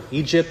Pharaoh and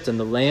Egypt and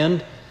the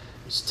land,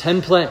 there's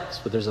 10 plagues,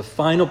 but there's a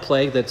final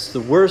plague that's the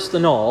worst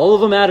than all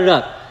of them added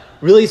up,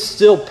 really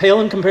still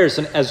pale in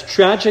comparison, as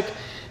tragic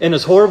and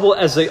as horrible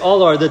as they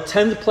all are. The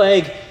 10th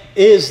plague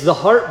is the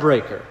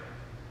heartbreaker.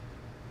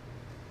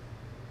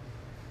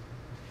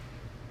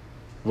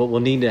 What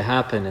will need to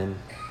happen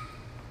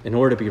in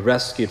order to be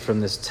rescued from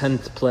this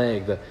 10th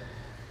plague,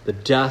 the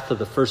death of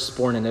the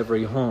firstborn in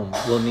every home,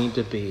 will need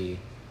to be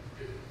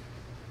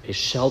a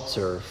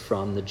shelter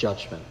from the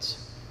judgment.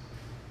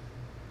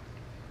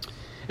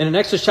 And in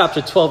Exodus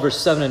chapter 12,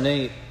 verse 7 and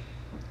 8,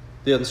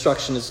 the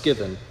instruction is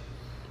given.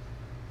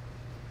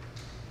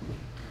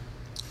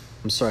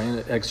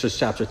 In Exodus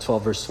chapter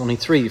 12, verse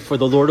 23. For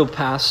the Lord will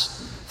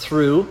pass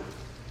through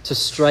to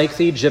strike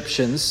the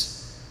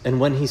Egyptians, and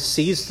when he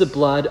sees the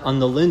blood on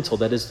the lintel,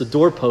 that is the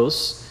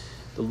doorposts,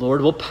 the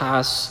Lord will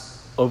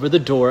pass over the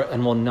door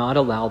and will not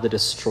allow the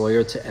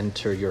destroyer to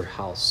enter your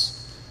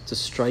house to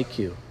strike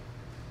you.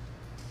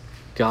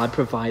 God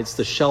provides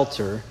the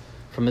shelter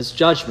from his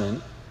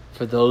judgment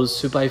for those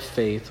who by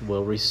faith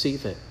will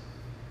receive it.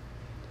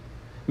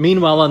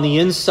 Meanwhile, on the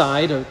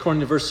inside,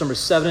 according to verse number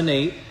 7 and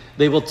 8,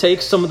 they will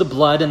take some of the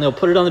blood and they'll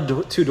put it on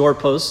the two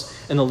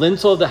doorposts and the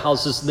lintel of the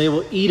houses, and they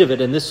will eat of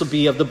it, and this will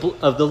be of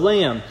the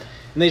lamb.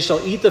 And they shall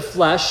eat the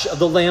flesh of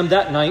the lamb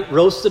that night,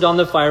 roasted on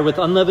the fire with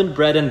unleavened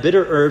bread and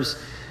bitter herbs.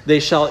 They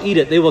shall eat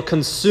it. They will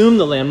consume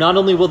the lamb. Not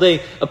only will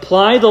they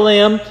apply the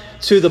lamb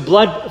to the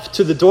blood,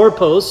 to the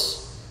doorposts,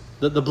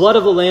 the blood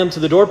of the lamb to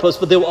the doorposts,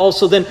 but they will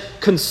also then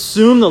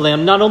consume the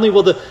lamb. Not only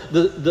will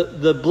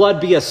the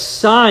blood be a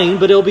sign,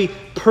 but it'll be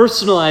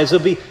personalized,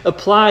 it'll be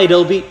applied,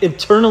 it'll be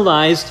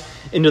internalized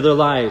into their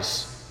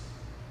lives.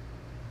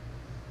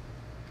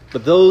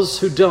 But those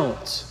who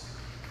don't,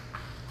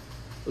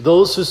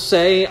 those who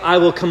say, I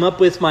will come up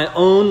with my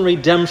own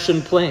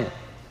redemption plan,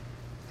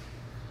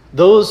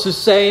 those who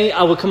say,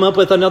 I will come up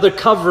with another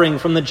covering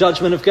from the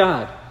judgment of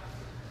God,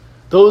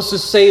 those who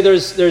say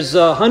there's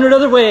 100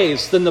 other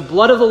ways than the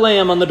blood of the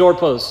lamb on the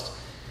doorpost,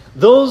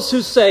 those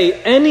who say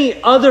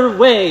any other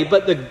way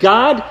but the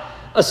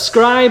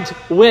God-ascribed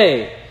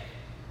way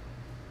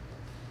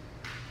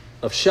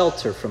of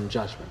shelter from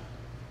judgment.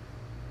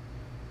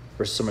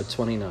 Verse number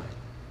 29.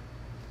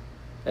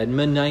 At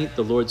midnight,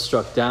 the Lord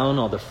struck down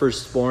all the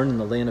firstborn in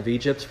the land of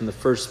Egypt, from the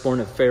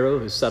firstborn of Pharaoh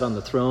who sat on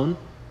the throne.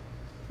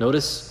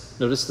 Notice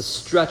the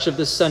stretch of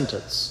this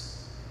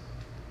sentence.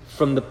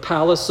 From the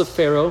palace of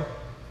Pharaoh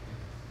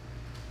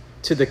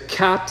to the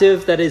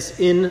captive that is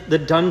in the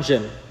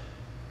dungeon,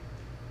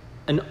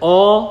 and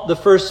all the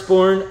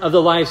firstborn of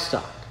the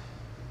livestock.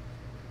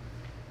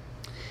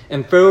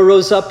 And Pharaoh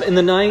rose up in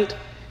the night,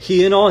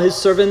 he and all his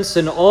servants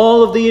and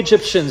all of the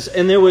Egyptians,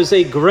 and there was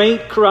a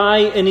great cry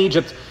in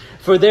Egypt,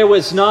 for there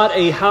was not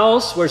a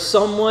house where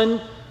someone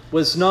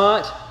was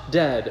not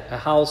dead. A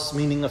house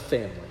meaning a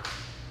family.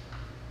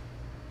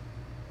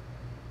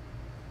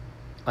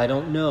 I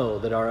don't know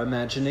that our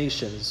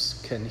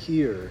imaginations can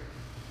hear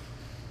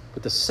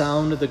what the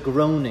sound of the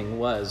groaning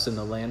was in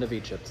the land of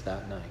Egypt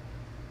that night.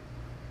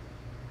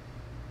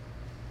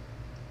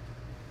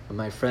 But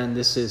my friend,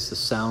 this is the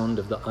sound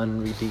of the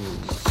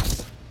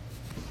unredeemed.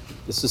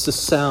 This is the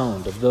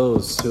sound of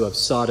those who have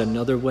sought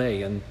another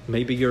way. And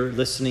maybe you're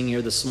listening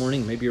here this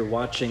morning. Maybe you're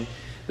watching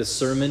this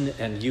sermon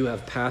and you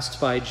have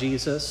passed by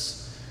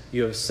Jesus.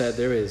 You have said,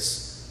 there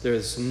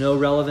is no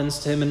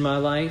relevance to him in my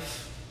life.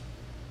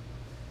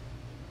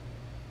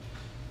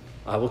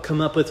 I will come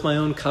up with my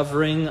own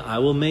covering. I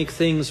will make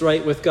things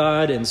right with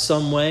God in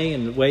some way,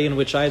 in the way in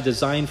which I have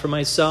designed for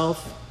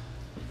myself.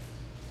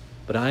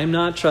 But I am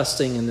not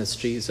trusting in this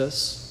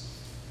Jesus.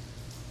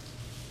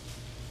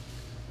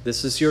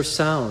 This is your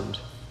sound.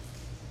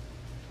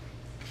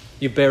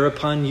 You bear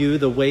upon you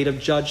the weight of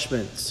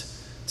judgment.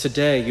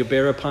 Today, you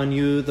bear upon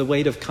you the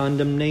weight of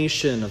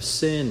condemnation, of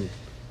sin.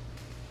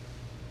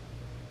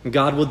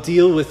 God will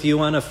deal with you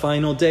on a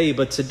final day,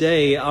 but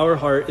today our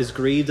heart is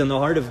grieved and the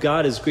heart of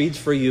God is grieved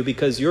for you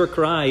because your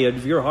cry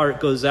of your heart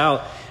goes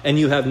out and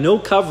you have no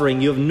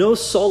covering, you have no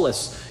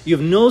solace, you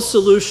have no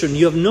solution,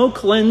 you have no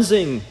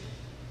cleansing.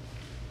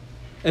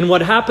 And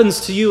what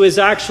happens to you is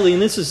actually,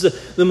 and this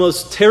is the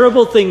most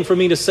terrible thing for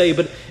me to say,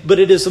 but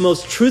it is the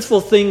most truthful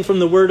thing from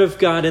the Word of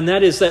God, and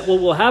that is that what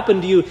will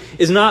happen to you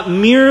is not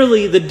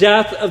merely the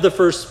death of the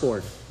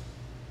firstborn.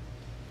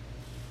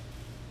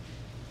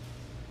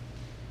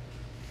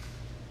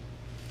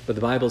 But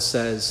the Bible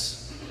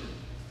says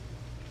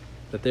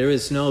that there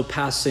is no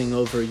passing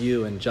over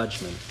you in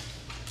judgment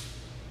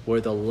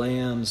where the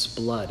Lamb's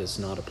blood is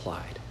not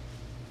applied.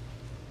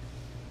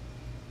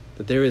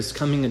 That there is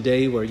coming a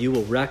day where you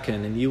will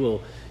reckon and you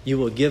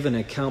will give an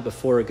account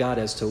before God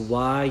as to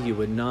why you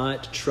would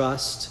not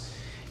trust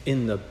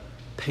in the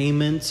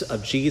payment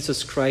of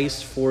Jesus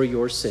Christ for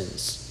your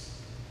sins.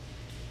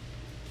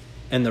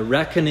 And the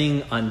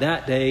reckoning on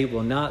that day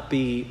will not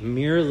be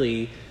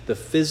merely the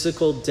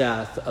physical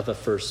death of a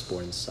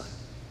firstborn son,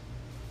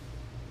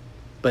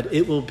 but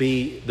it will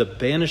be the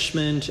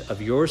banishment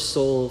of your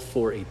soul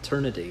for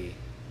eternity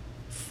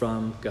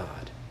from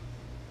God.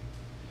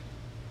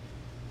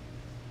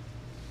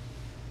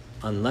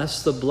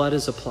 Unless the blood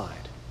is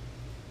applied,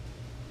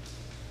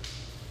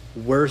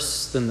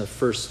 worse than the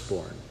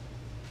firstborn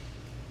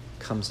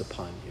comes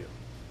upon you.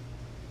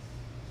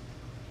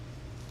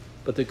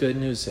 But the good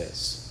news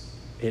is,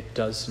 it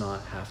does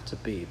not have to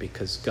be,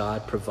 because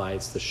God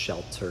provides the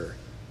shelter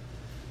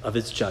of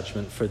his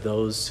judgment for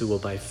those who will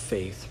by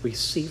faith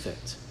receive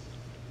it.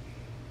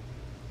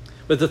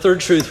 But the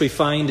third truth we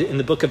find in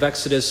the book of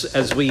Exodus,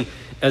 as we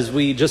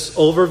just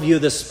overview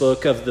this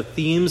book of the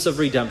themes of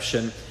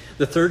redemption,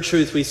 the third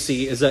truth we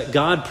see is that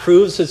God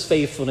proves his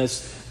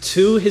faithfulness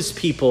to his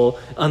people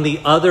on the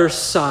other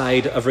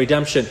side of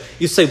redemption.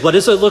 You say, what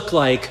does it look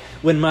like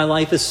when my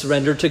life is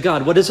surrendered to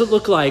God? What does it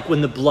look like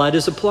when the blood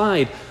is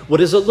applied? What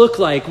does it look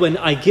like when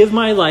I give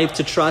my life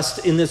to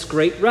trust in this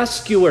great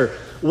rescuer?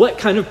 What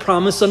kind of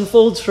promise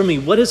unfolds for me?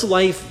 What is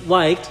life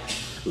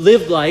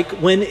lived like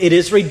when it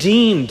is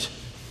redeemed?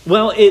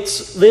 Well,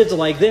 it's lived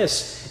like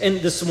this. And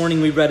this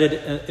morning we read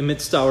it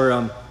amidst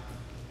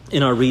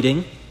in our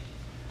reading.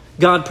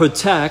 God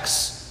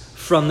protects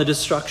from the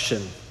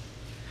destruction.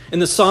 In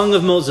the Song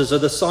of Moses, or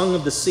the Song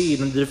of the Sea,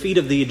 and the defeat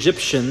of the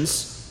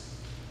Egyptians,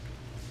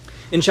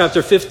 in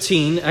chapter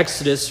 15,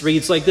 Exodus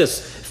reads like this: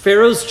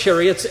 Pharaoh's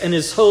chariots and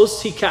his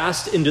hosts he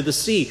cast into the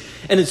sea,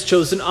 and his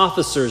chosen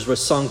officers were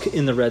sunk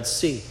in the Red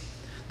Sea.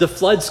 The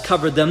floods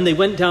covered them. They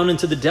went down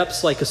into the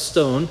depths like a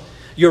stone.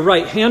 Your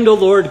right hand, O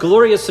Lord,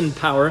 glorious in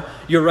power.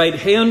 Your right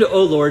hand,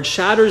 O Lord,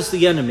 shatters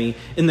the enemy.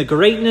 In the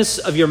greatness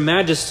of your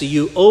majesty,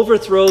 you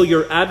overthrow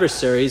your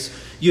adversaries.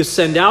 You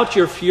send out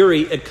your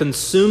fury. It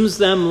consumes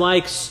them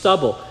like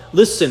stubble.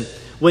 Listen,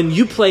 when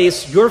you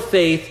place your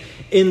faith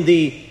in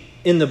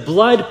the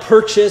blood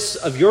purchase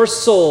of your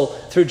soul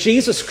through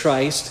Jesus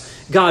Christ,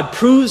 God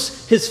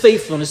proves his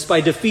faithfulness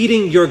by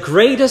defeating your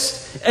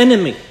greatest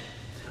enemy.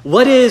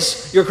 What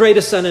is your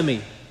greatest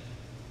enemy?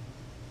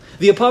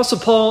 The Apostle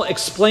Paul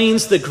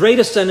explains the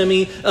greatest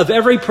enemy of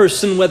every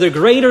person, whether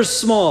great or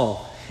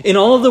small, in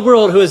all of the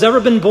world who has ever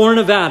been born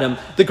of Adam.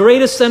 The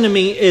greatest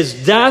enemy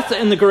is death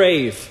and the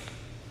grave.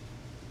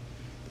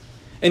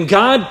 And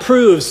God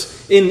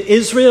proves in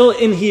Israel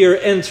in here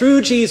and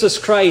through Jesus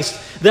Christ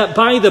that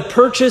by the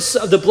purchase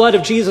of the blood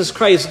of Jesus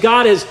Christ,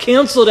 God has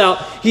canceled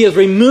out, he has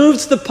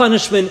removed the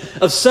punishment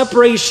of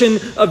separation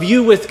of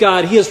you with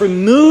God. He has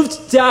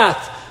removed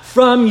death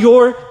from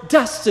your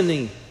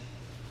destiny.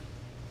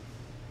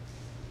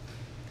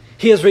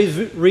 He has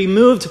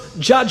removed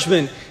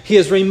judgment. He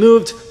has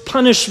removed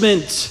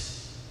punishment.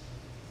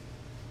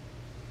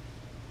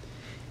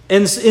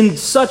 And in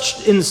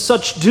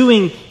such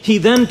doing, he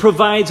then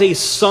provides a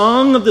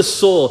song of the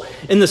soul.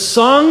 And the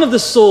song of the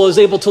soul is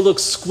able to look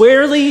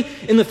squarely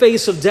in the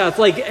face of death,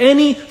 like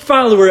any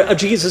follower of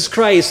Jesus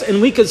Christ.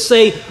 And we could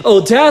say,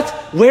 "O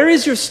death, where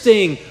is your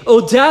sting?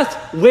 O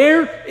death,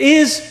 where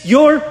is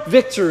your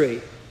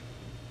victory?"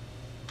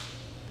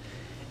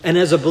 And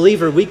as a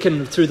believer, we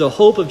can, through the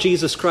hope of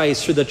Jesus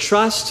Christ, through the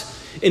trust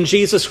in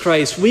Jesus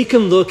Christ, we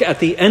can look at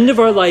the end of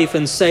our life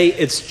and say,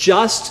 it's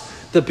just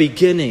the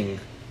beginning.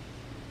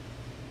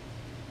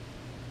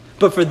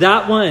 But for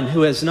that one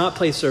who has not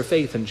placed their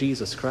faith in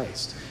Jesus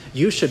Christ,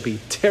 you should be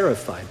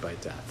terrified by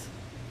death.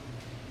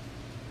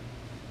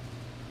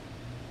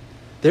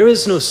 There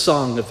is no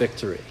song of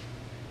victory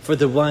for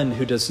the one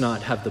who does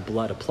not have the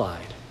blood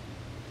applied.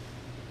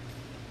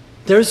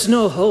 There's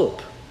no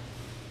hope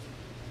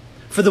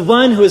for the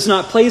one who has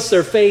not placed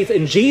their faith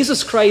in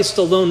Jesus Christ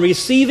alone,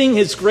 receiving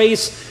his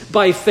grace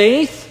by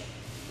faith.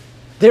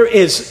 There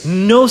is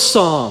no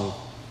song.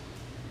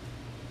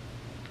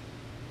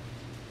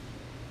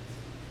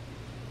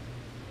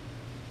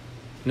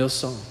 No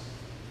song.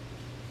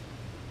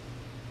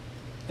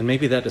 And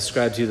maybe that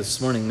describes you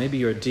this morning. Maybe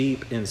you're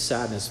deep in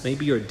sadness.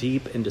 Maybe you're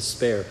deep in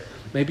despair.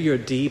 Maybe you're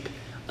deep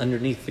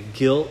underneath the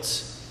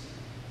guilt.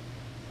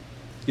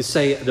 You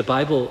say the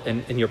Bible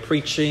and you're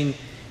preaching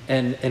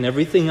and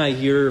everything I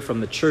hear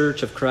from the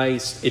Church of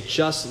Christ, it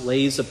just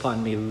lays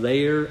upon me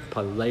layer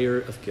upon layer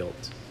of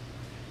guilt.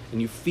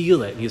 And you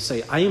feel it. And you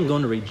say, I am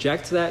going to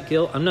reject that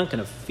guilt. I'm not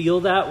going to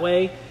feel that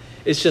way.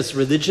 It's just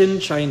religion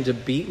trying to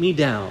beat me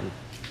down.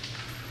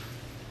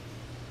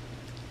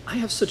 I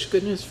have such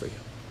good news for you.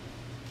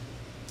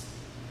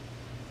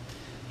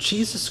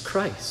 Jesus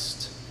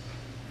Christ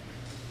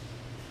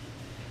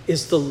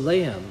is the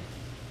Lamb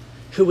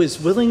who is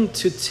willing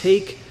to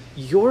take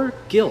your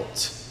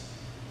guilt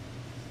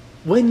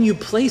when you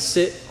place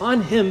it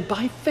on him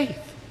by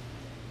faith.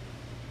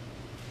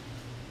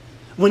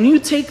 When you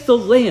take the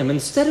Lamb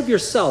instead of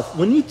yourself,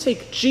 when you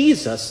take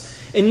Jesus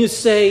and you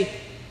say,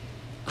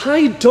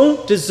 I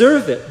don't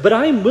deserve it, but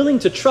I'm willing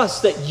to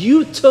trust that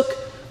you took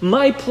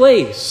my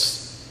place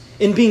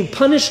in being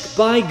punished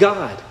by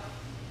God.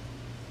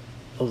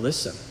 Oh,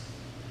 listen.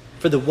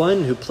 For the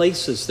one who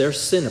places their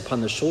sin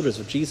upon the shoulders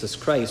of Jesus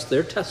Christ,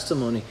 their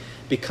testimony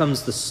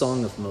becomes the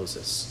song of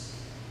Moses.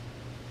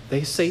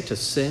 They say to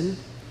sin,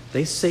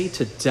 they say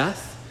to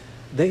death,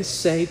 they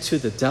say to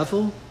the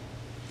devil,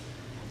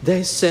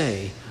 they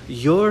say,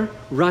 your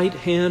right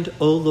hand,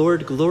 O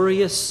Lord,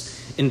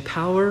 glorious in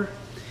power,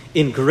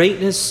 in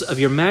greatness of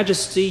your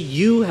majesty,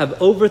 you have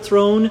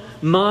overthrown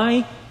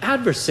my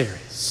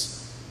adversaries.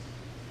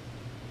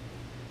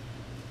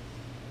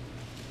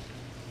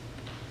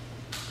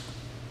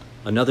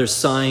 Another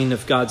sign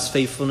of God's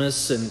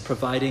faithfulness in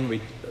providing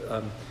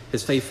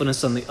his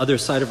faithfulness on the other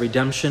side of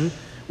redemption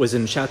was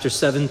in chapter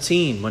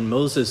 17 when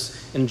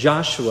Moses and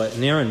Joshua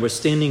and Aaron were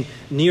standing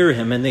near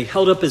him and they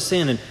held up his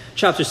hand. In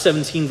chapter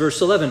 17,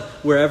 verse 11,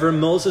 wherever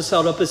Moses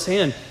held up his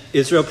hand,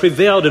 Israel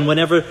prevailed. And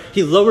whenever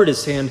he lowered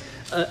his hand,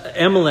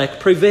 Amalek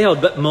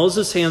prevailed. But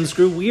Moses' hands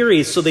grew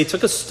weary, so they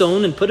took a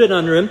stone and put it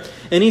under him,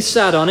 and he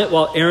sat on it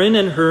while Aaron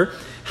and Hur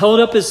held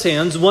up his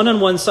hands, one on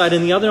one side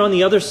and the other on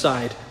the other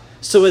side.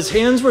 So his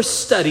hands were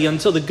steady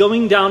until the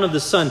going down of the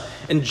sun,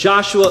 and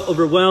Joshua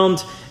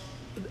overwhelmed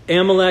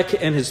Amalek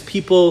and his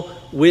people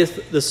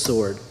with the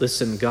sword.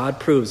 Listen, God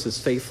proves his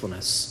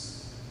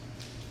faithfulness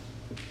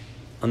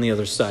on the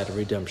other side of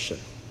redemption.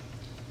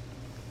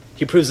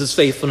 He proves his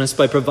faithfulness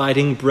by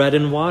providing bread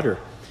and water.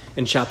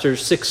 In chapter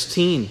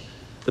 16,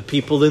 the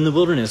people in the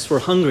wilderness were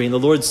hungry, and the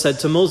Lord said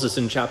to Moses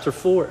in chapter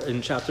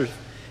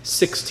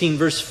 16,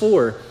 verse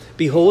 4,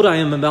 "Behold, I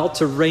am about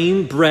to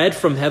rain bread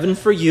from heaven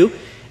for you,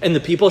 and the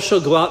people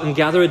shall go out and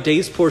gather a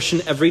day's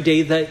portion every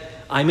day, that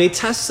I may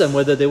test them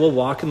whether they will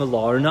walk in the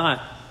law or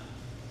not.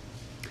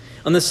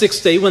 On the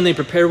sixth day, when they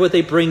prepare what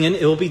they bring in,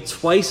 it will be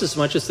twice as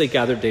much as they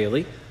gather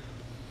daily."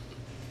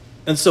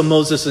 And so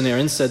Moses and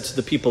Aaron said to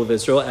the people of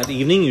Israel, "At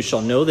evening you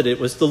shall know that it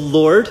was the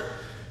Lord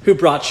who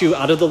brought you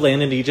out of the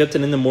land in Egypt,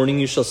 and in the morning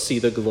you shall see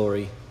the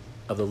glory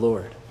of the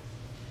Lord."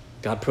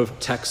 God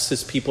protects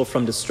his people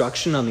from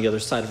destruction on the other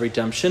side of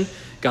redemption.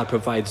 God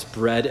provides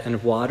bread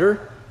and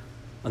water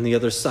on the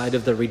other side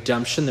of their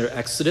redemption, their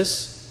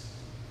exodus.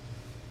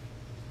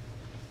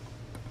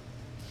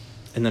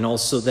 And then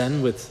also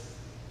then with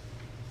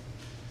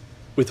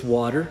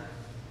water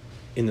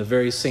in the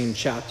very same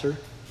chapter,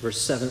 verse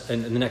 7,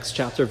 and in the next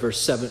chapter,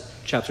 verse 7,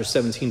 chapter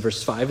 17,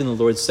 verse 5, "And the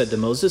Lord said to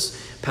Moses,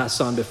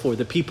 pass on before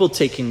the people,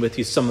 taking with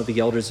you some of the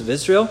elders of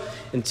Israel,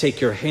 and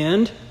take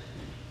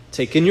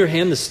in your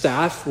hand the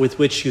staff with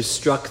which you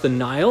struck the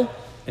Nile,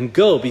 and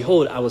go,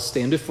 behold, I will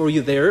stand before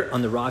you there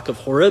on the rock of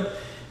Horeb,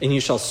 and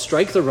you shall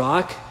strike the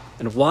rock,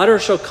 and water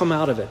shall come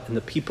out of it, and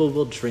the people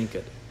will drink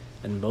it."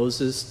 And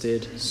Moses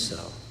did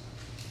so.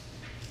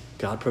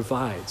 God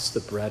provides the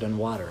bread and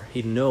water.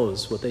 He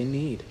knows what they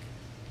need.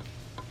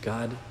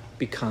 God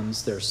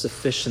becomes their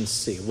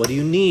sufficiency. What do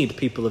you need,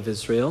 people of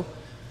Israel?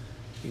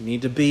 You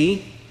need to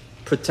be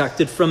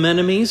protected from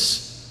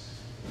enemies.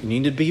 You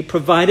need to be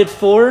provided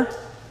for.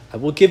 I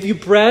will give you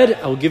bread.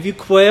 I will give you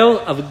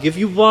quail. I will give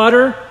you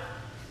water.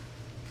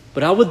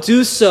 But I will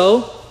do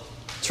so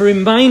to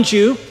remind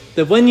you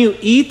that when you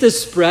eat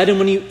this bread and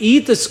when you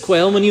eat this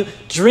quail, and when you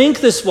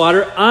drink this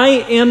water, I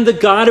am the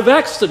God of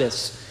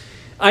Exodus.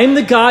 I am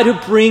the God who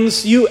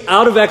brings you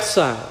out of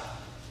exile.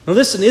 Now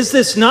listen, is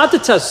this not the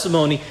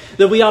testimony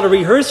that we ought to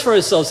rehearse for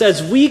ourselves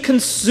as we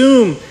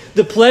consume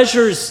the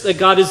pleasures that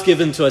God has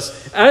given to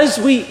us, as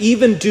we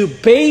even do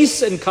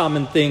base and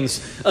common things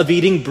of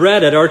eating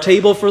bread at our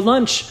table for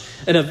lunch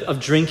and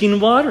of drinking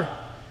water?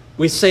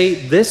 We say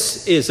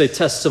this is a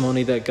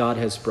testimony that God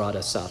has brought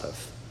us out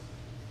of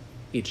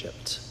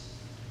Egypt,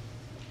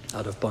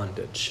 out of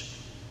bondage.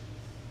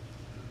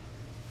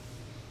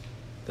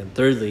 Then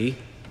thirdly,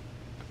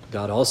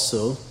 God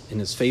also, in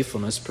his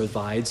faithfulness,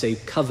 provides a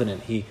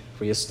covenant. He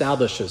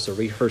reestablishes or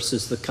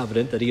rehearses the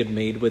covenant that he had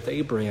made with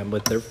Abraham,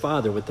 with their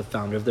father, with the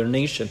founder of their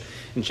nation.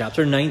 In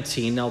chapter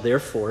 19, now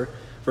therefore,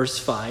 verse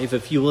 5,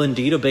 "If you will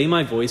indeed obey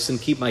my voice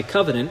and keep my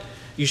covenant,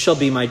 you shall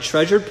be my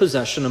treasured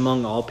possession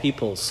among all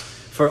peoples.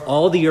 For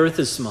all the earth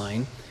is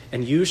mine,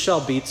 and you shall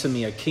be to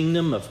me a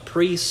kingdom of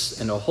priests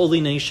and a holy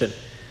nation.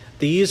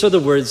 These are the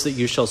words that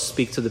you shall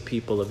speak to the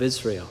people of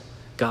Israel."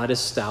 God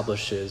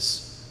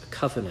establishes a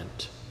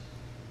covenant.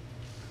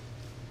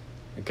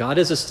 God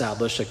has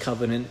established a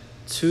covenant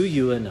to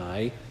you and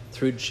I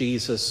through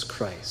Jesus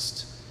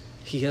Christ.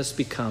 He has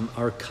become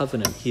our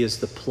covenant. He is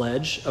the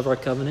pledge of our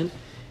covenant,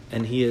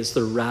 and he is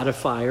the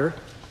ratifier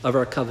of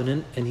our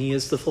covenant, and he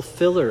is the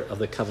fulfiller of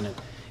the covenant.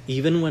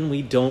 Even when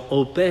we don't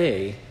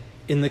obey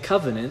in the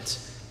covenant,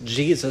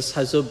 Jesus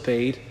has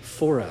obeyed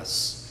for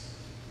us.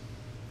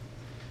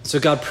 So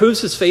God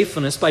proves his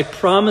faithfulness by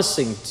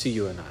promising to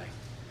you and I.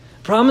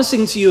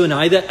 Promising to you and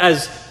I that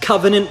as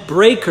covenant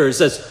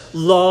breakers, as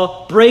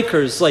law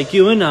breakers like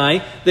you and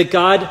I, that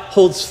God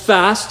holds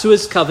fast to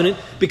his covenant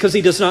because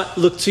he does not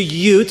look to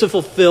you to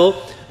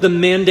fulfill the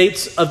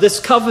mandates of this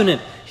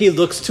covenant. He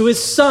looks to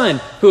his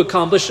Son, who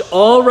accomplished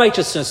all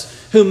righteousness,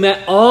 who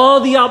met all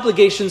the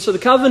obligations for the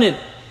covenant,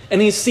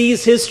 and he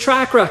sees his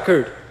track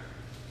record,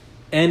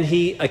 and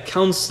he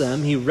accounts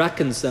them, he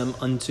reckons them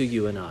unto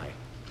you and I.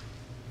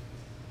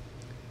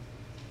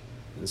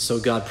 And so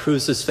God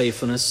proves his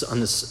faithfulness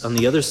on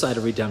the other side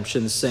of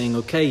redemption, saying,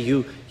 okay,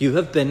 you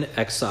have been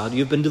exiled,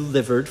 you've been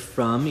delivered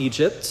from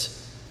Egypt,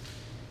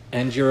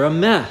 and you're a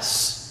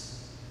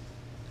mess.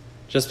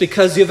 Just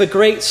because you have a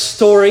great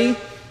story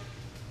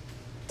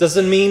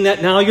doesn't mean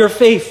that now you're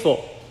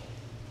faithful.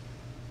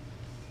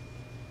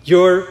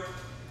 You're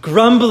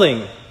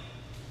grumbling.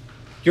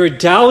 You're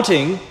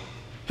doubting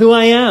who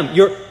I am.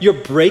 You're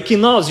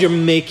breaking laws. You're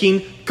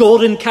making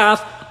golden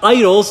calf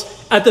idols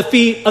at the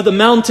feet of the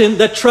mountain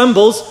that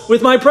trembles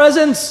with my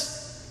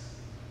presence.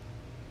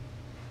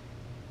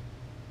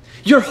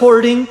 You're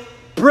hoarding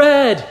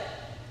bread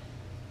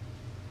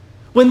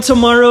when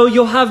tomorrow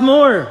you'll have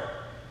more.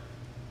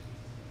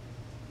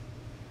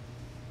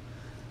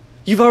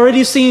 You've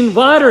already seen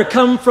water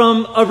come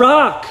from a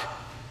rock,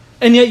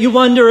 and yet you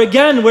wonder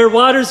again where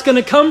water's going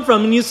to come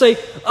from, and you say,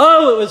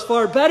 oh, it was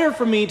far better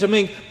for me to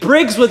make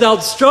bricks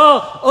without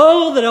straw.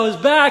 Oh, that I was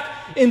back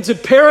into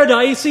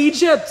paradise,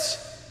 Egypt.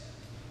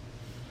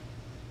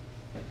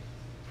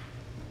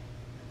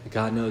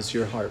 God knows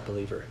your heart,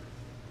 believer.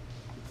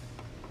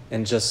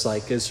 And just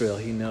like Israel,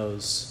 he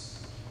knows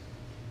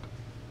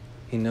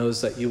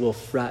that you will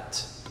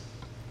fret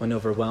when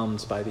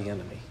overwhelmed by the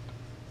enemy.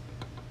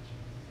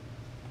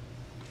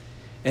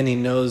 And he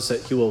knows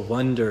that you will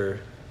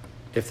wonder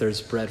if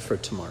there's bread for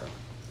tomorrow.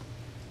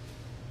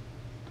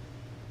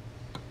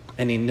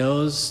 And he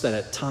knows that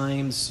at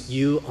times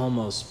you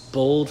almost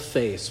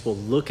bold-faced will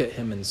look at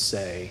him and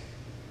say,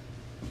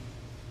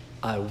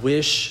 I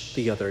wish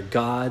the other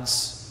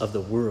gods of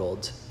the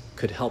world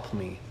could help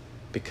me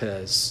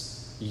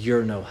because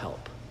you're no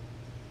help.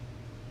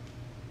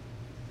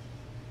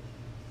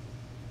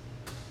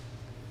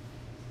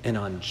 And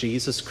on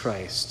Jesus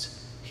Christ,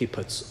 he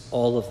puts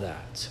all of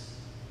that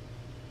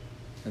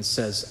and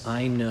says,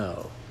 I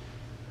know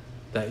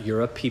that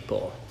you're a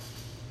people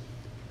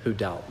who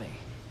doubt me,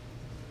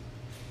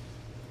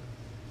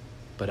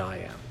 but I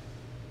am.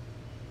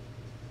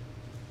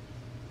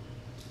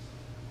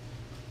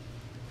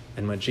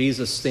 And when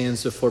Jesus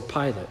stands before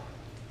Pilate,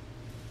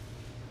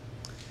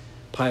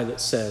 Pilate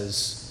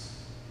says,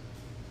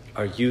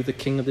 are you the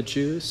king of the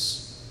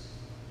Jews?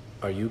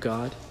 Are you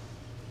God?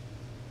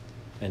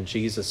 And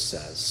Jesus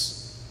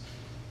says,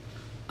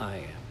 I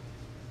am.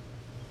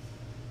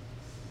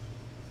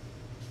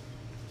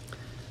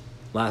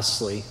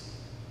 Lastly,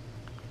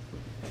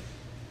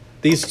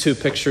 these two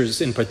pictures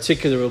in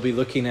particular we'll be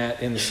looking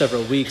at in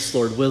several weeks,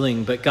 Lord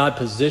willing, but God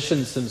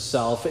positions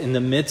himself in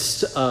the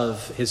midst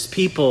of his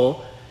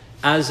people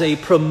as a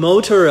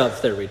promoter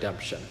of their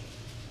redemption.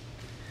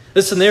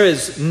 Listen, there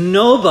is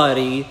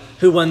nobody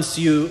who wants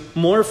you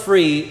more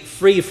free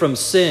from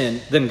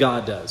sin than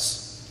God does.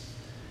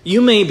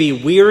 You may be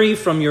weary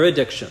from your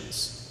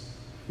addictions.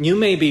 You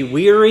may be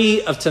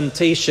weary of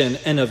temptation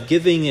and of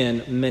giving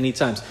in many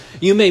times.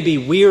 You may be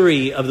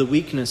weary of the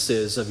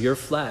weaknesses of your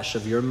flesh,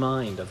 of your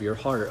mind, of your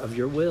heart, of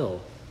your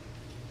will.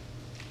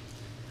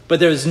 But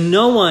there's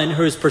no one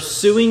who is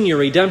pursuing your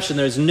redemption.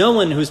 There's no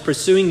one who's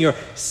pursuing your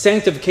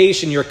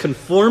sanctification, your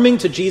conforming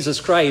to Jesus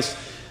Christ,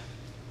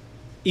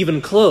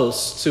 even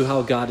close to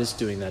how God is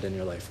doing that in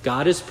your life.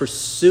 God is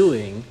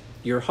pursuing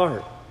your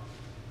heart.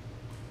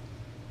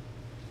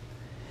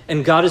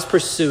 And God is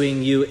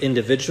pursuing you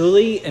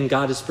individually, and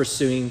God is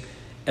pursuing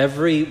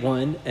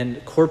everyone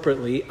and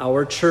corporately,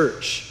 our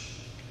church.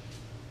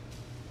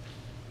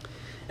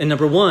 And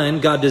number one,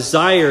 God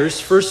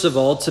desires, first of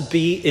all, to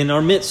be in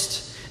our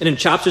midst. And in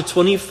chapter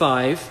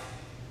 25,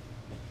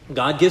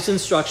 God gives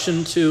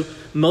instruction to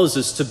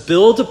Moses to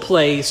build a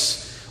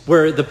place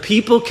where the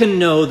people can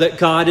know that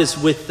God is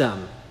with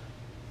them.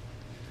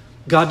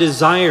 God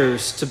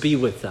desires to be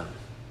with them.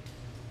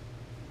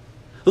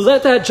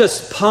 Let that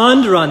just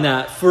ponder on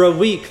that for a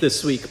week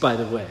this week, by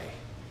the way.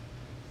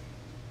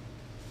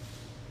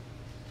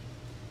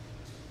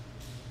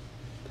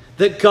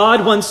 That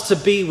God wants to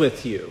be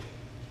with you.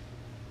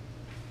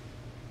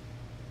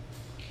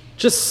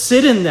 Just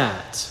sit in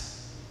that.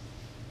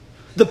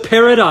 The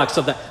paradox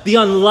of that, the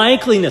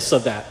unlikeliness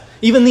of that,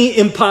 even the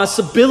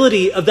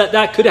impossibility of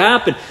that could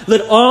happen.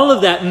 Let all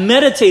of that,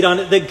 meditate on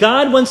it, that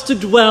God wants to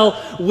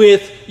dwell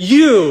with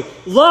you,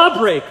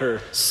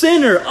 lawbreaker,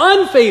 sinner,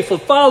 unfaithful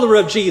follower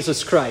of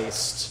Jesus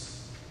Christ.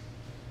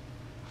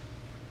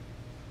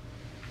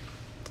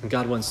 And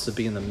God wants to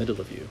be in the middle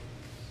of you.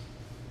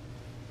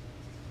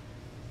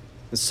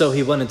 And so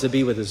he wanted to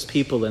be with his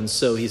people, and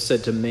so he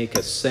said to make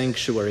a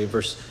sanctuary.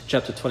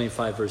 Chapter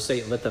 25, verse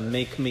 8, let them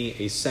make me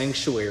a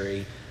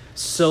sanctuary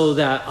so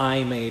that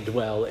I may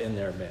dwell in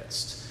their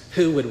midst.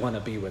 Who would want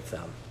to be with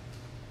them?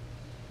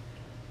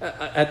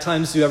 At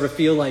times, do you ever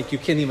feel like you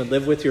can't even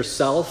live with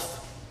yourself?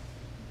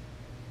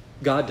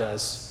 God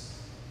does.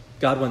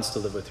 God wants to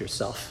live with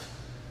yourself.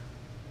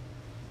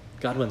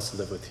 God wants to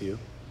live with you.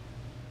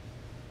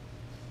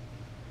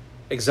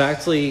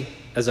 Exactly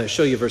as I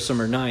show you verse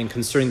number 9,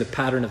 concerning the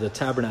pattern of the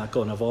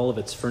tabernacle and of all of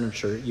its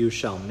furniture, you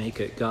shall make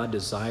it. God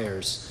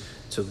desires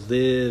to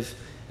live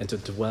and to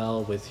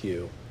dwell with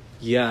you.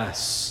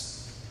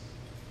 Yes,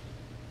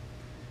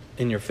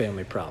 in your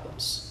family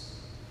problems.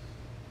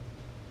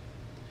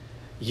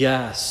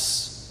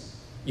 Yes,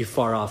 you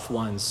far off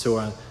ones who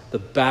are on the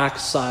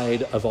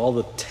backside of all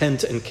the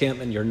tent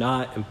encampment. You're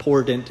not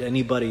important to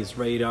anybody's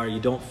radar. You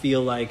don't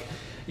feel like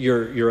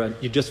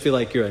you just feel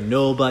like you're a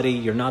nobody.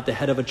 You're not the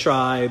head of a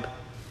tribe.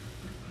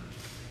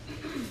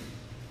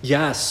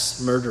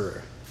 Yes,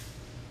 murderer.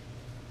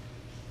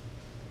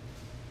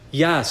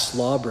 Yes,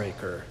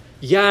 lawbreaker.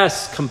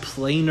 Yes,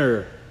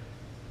 complainer.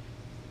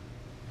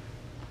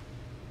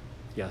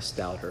 Yes,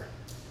 doubter.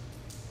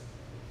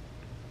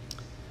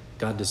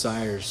 God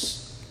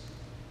desires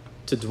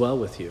to dwell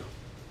with you.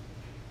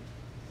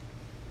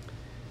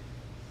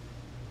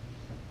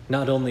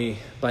 Not only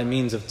by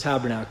means of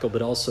tabernacle,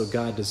 but also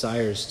God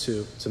desires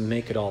to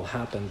make it all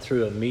happen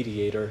through a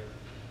mediator.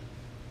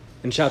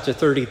 In chapter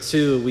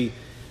 32,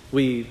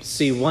 we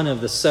see one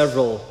of the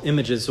several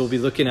images we'll be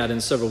looking at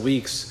in several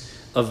weeks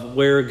of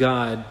where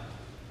God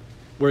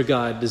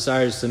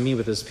desires to meet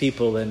with his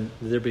people, and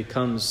there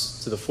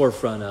becomes to the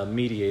forefront a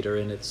mediator,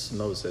 and it's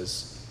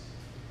Moses.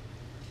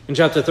 In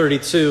chapter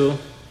 32,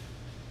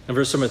 In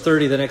verse number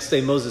 30, the next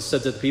day Moses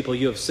said to the people,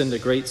 "You have sinned a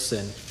great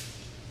sin.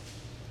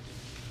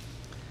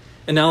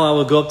 And now I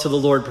will go up to the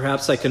Lord.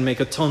 Perhaps I can make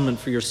atonement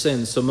for your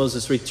sins." So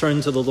Moses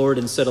returned to the Lord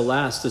and said,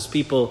 "Alas, this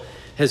people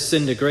has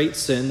sinned a great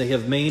sin. They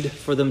have made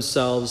for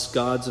themselves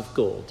gods of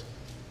gold.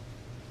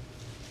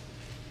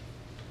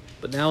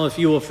 But now if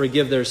you will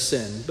forgive their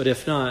sin, but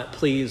if not,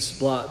 please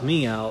blot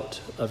me out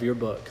of your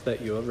book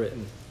that you have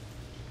written."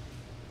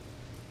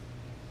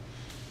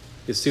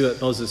 You see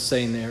what Moses is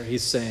saying there?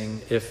 He's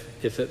saying, if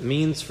it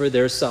means for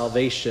their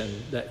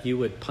salvation that you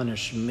would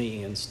punish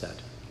me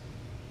instead,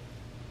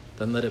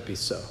 then let it be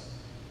so.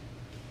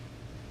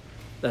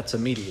 That's a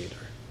mediator.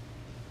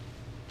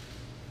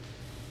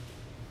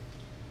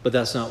 But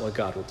that's not what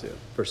God will do.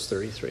 Verse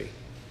 33.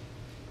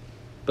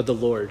 But the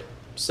Lord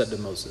said to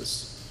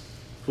Moses,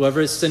 "Whoever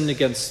has sinned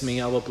against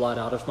me, I will blot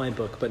out of my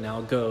book. But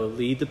now go,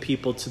 lead the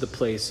people to the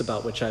place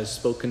about which I have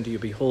spoken to you.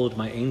 Behold,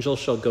 my angel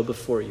shall go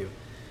before you.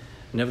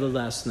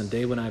 Nevertheless, in the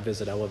day when I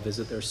visit, I will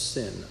visit their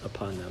sin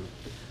upon them."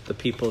 The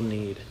people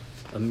need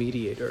a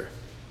mediator.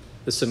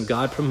 Listen,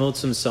 God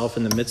promotes himself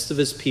in the midst of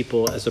his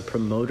people as a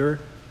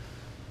promoter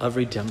of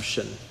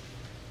redemption.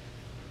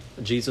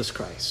 Jesus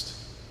Christ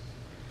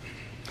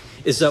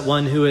is that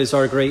one who is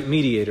our great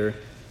mediator.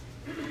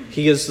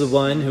 He is the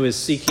one who is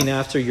seeking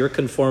after your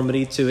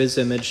conformity to his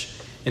image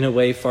in a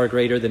way far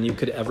greater than you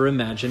could ever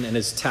imagine, and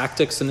his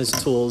tactics and his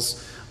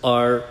tools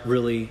are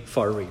really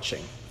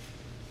far-reaching.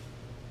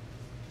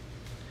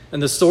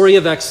 And the story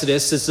of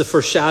Exodus is the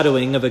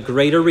foreshadowing of a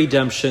greater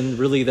redemption,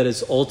 really, that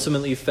is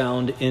ultimately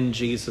found in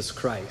Jesus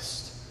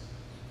Christ.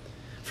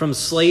 From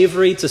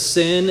slavery to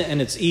sin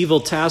and its evil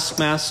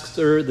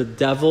taskmaster, the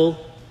devil,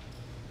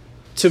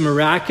 to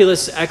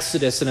miraculous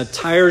exodus and a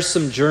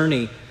tiresome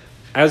journey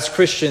as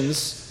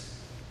Christians,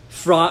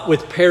 fraught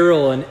with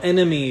peril and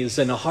enemies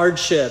and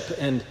hardship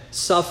and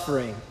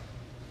suffering,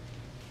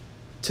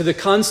 to the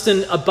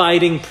constant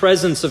abiding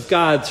presence of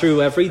God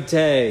through every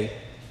day,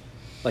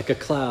 like a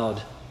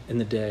cloud in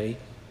the day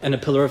and a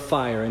pillar of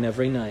fire in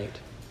every night,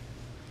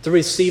 the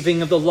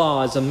receiving of the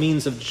law as a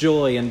means of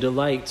joy and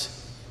delight,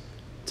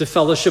 to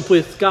fellowship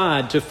with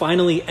God, to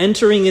finally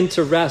entering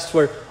into rest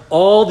where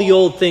all the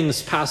old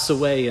things pass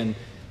away and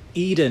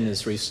Eden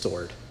is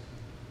restored.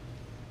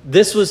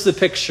 This was the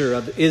picture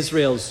of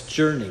Israel's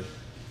journey,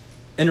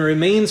 and it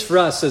remains for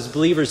us as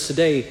believers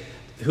today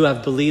who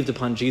have believed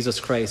upon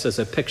Jesus Christ as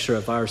a picture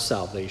of our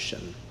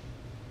salvation.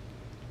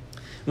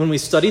 When we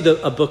study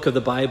a book of the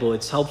Bible,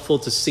 it's helpful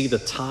to see the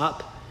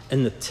top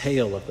and the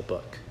tail of the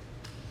book.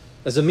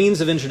 As a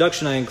means of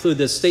introduction, I include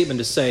this statement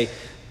to say,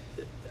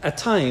 at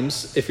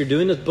times, if you're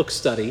doing a book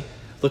study,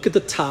 look at the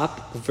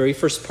top, the very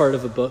first part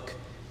of a book,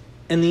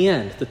 and the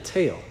end, the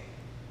tail.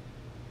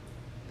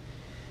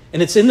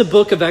 And it's in the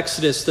book of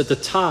Exodus that the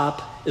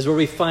top is where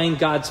we find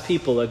God's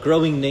people, a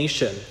growing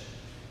nation,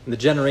 and the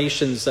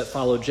generations that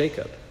follow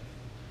Jacob.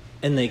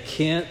 And they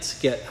can't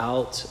get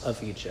out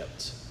of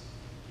Egypt.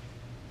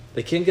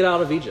 They can't get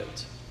out of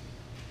Egypt.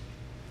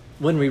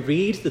 When we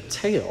read the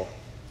tale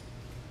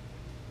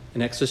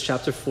in Exodus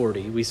chapter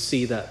 40, we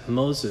see that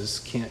Moses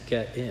can't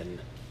get in.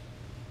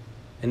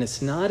 And it's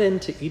not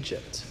into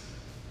Egypt.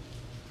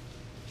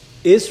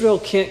 Israel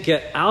can't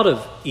get out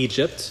of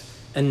Egypt,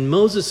 and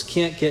Moses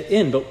can't get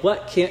in. But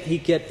what can't he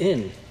get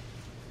in?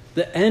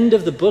 The end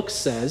of the book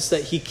says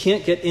that he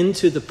can't get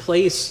into the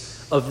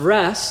place of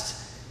rest,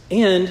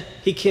 and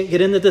he can't get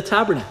into the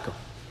tabernacle.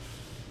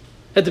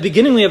 At the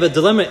beginning, we have a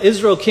dilemma.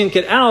 Israel can't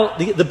get out.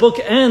 The book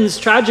ends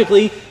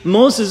tragically.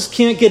 Moses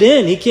can't get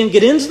in. He can't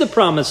get into the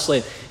promised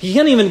land. He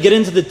can't even get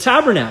into the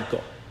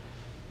tabernacle.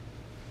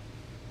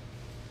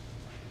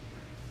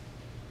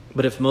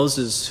 But if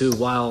Moses, who,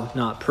 while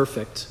not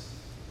perfect,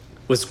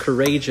 was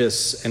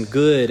courageous and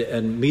good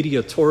and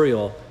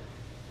mediatorial,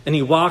 and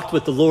he walked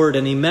with the Lord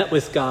and he met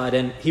with God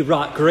and he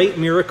wrought great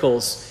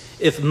miracles,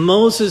 if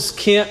Moses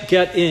can't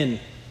get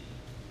in,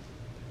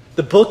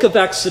 the book of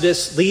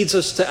Exodus leads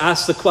us to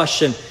ask the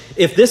question,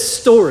 if this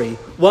story,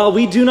 while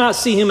we do not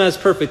see him as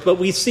perfect, but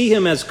we see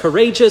him as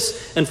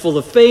courageous and full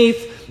of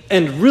faith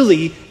and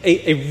really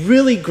a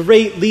really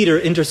great leader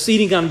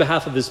interceding on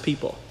behalf of his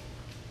people,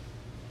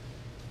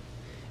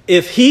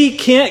 if he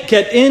can't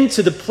get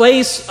into the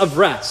place of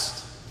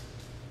rest,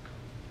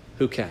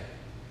 who can?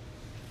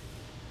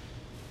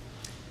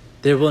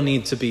 There will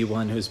need to be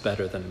one who's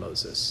better than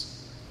Moses.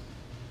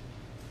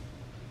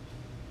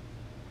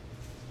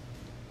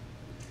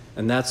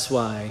 And that's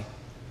why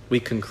we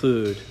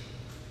conclude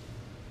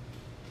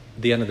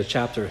at the end of the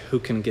chapter, who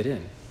can get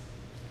in?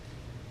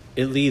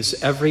 It leaves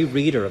every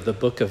reader of the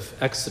book of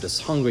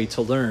Exodus hungry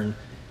to learn,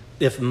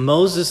 if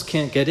Moses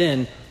can't get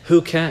in,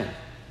 who can?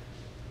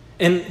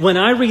 And when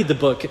I read the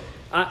book,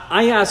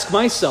 I ask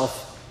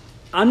myself,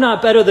 I'm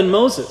not better than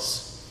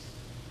Moses.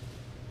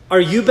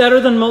 Are you better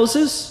than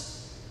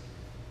Moses?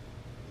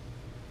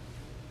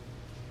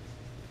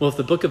 Well, if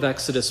the book of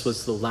Exodus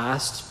was the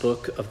last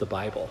book of the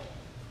Bible,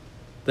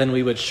 then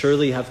we would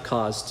surely have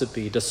cause to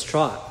be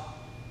distraught.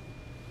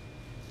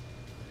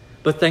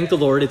 But thank the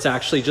Lord, it's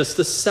actually just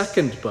the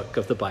second book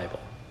of the Bible.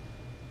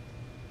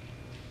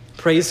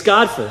 Praise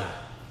God for that.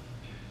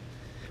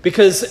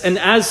 And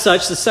as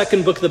such, the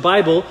second book of the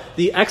Bible,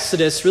 the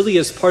Exodus, really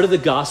is part of the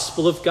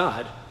gospel of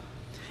God.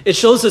 It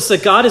shows us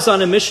that God is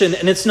on a mission,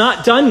 and it's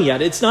not done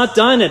yet. It's not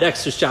done at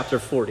Exodus chapter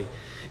 40.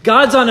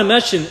 God's on a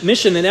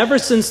mission, and ever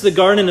since the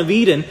Garden of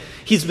Eden,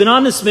 he's been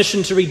on this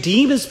mission to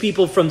redeem his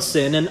people from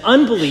sin and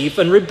unbelief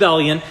and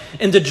rebellion,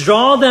 and to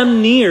draw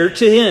them near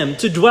to him,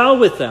 to dwell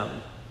with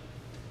them.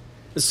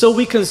 And so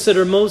we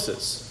consider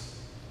Moses.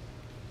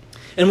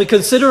 And we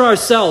consider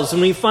ourselves,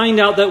 and we find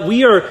out that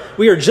we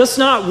are just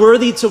not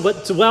worthy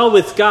to dwell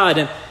with God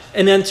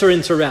and enter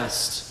into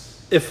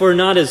rest if we're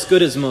not as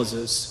good as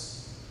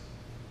Moses.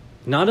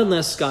 Not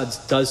unless God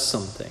does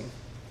something.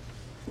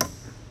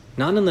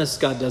 Not unless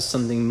God does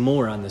something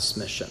more on this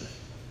mission.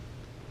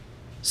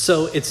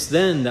 So it's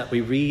then that we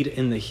read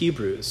in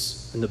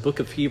the book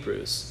of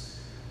Hebrews,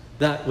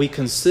 that we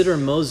consider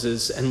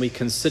Moses and we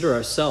consider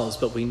ourselves,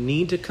 but we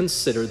need to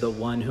consider the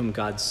one whom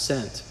God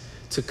sent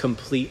to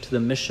complete the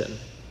mission.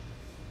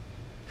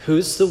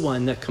 Who's the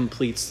one that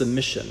completes the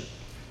mission?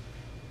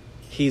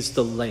 He's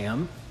the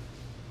lamb.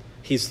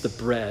 He's the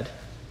bread.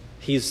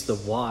 He's the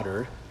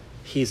water.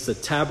 He's the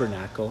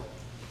tabernacle.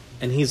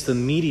 And he's the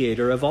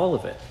mediator of all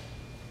of it.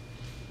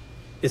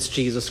 It's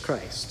Jesus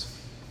Christ.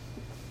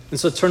 And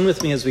so turn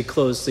with me as we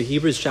close to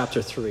Hebrews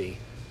chapter 3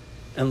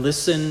 and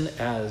listen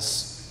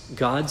as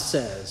God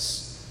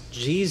says,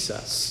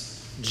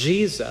 Jesus,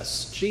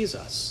 Jesus,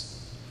 Jesus.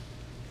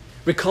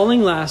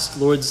 Recalling last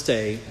Lord's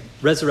Day,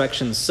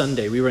 Resurrection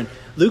Sunday, we were in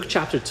Luke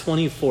chapter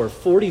 24,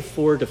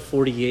 44 to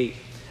 48.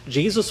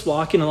 Jesus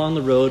walking along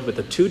the road with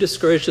the two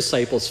discouraged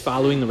disciples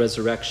following the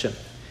resurrection.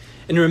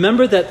 And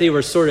remember that they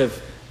were sort of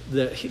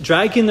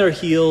dragging their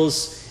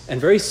heels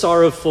and very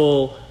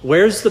sorrowful.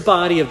 Where's the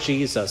body of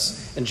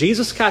Jesus? And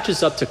Jesus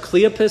catches up to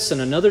Cleopas and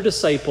another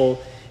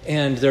disciple,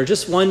 and they're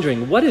just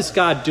wondering, what is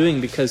God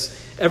doing? Because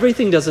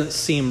everything doesn't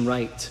seem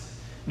right.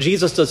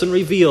 Jesus doesn't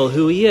reveal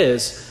who he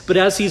is. But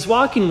as he's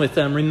walking with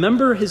them,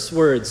 remember his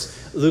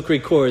words, Luke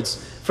records,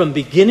 from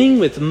beginning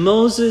with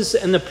Moses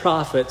and the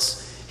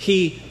prophets,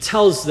 he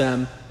tells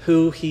them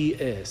who he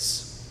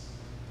is.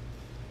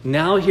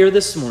 Now here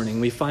this morning,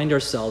 we find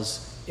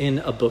ourselves in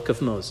a book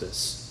of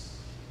Moses.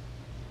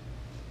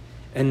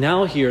 And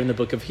now here in the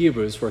book of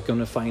Hebrews, we're going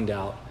to find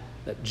out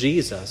that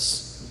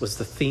Jesus was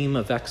the theme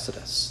of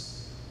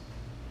Exodus.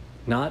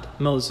 Not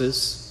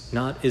Moses,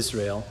 not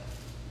Israel,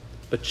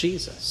 but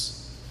Jesus.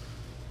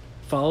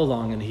 Follow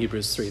along in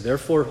Hebrews 3.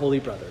 Therefore, holy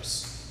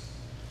brothers,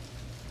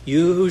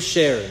 you who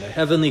share in a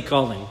heavenly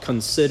calling,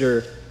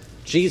 consider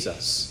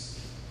Jesus,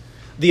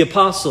 the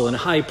apostle and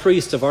high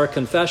priest of our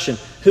confession,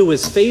 who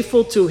was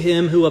faithful to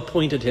him who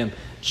appointed him,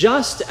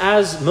 just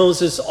as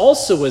Moses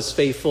also was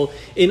faithful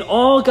in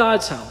all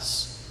God's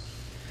house.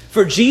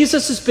 For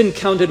Jesus has been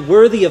counted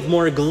worthy of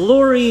more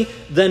glory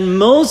than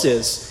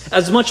Moses,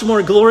 as much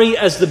more glory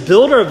as the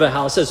builder of a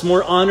house has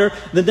more honor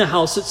than the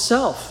house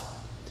itself.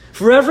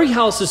 For every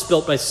house is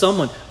built by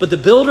someone, but the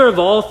builder of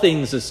all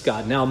things is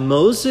God. Now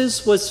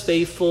Moses was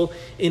faithful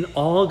in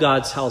all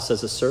God's house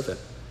as a servant,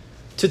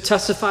 to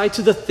testify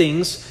to the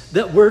things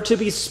that were to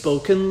be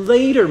spoken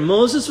later.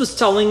 Moses was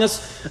telling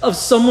us of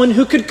someone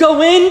who could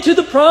go into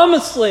the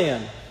promised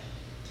land.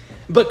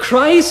 But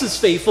Christ is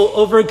faithful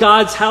over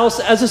God's house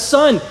as a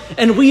son,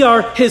 and we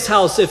are his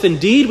house if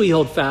indeed we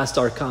hold fast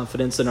our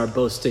confidence and our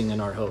boasting and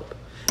our hope.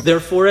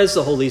 Therefore, as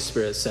the Holy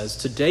Spirit says,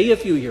 today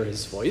if you hear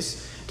his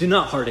voice, do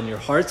not harden your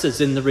hearts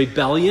as in the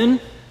rebellion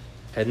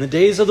and in the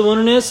days of the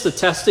wilderness, the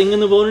testing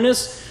in the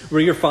wilderness, where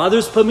your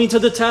fathers put me to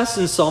the test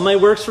and saw my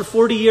works for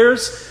 40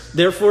 years.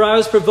 Therefore I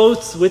was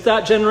provoked with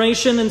that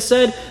generation and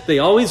said, they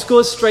always go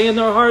astray in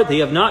their heart. They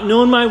have not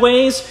known my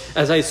ways.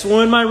 As I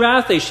swore in my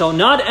wrath, they shall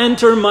not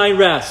enter my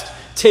rest.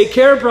 Take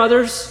care,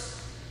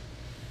 brothers,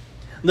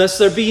 lest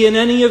there be in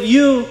any of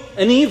you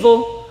an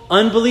evil,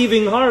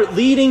 unbelieving heart,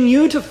 leading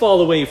you to fall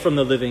away from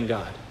the living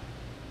God.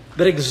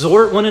 But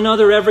exhort one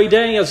another every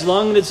day, as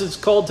long as it's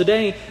called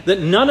today, that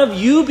none of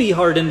you be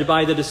hardened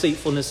by the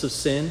deceitfulness of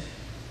sin.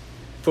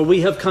 For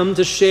we have come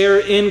to share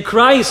in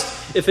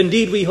Christ, if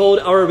indeed we hold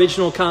our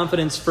original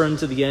confidence firm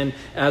to the end,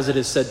 as it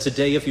is said,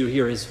 today if you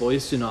hear his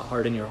voice, do not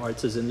harden your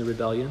hearts as in the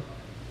rebellion.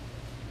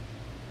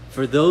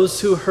 For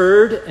those who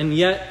heard and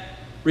yet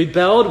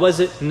rebelled,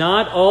 was it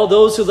not all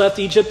those who left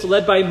Egypt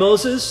led by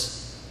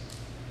Moses,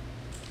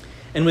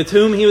 and with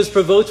whom he was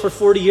provoked for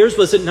 40 years?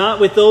 Was it not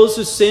with those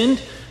who sinned,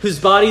 whose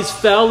bodies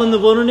fell in the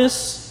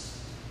wilderness?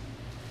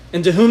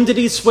 And to whom did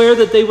he swear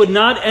that they would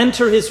not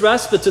enter his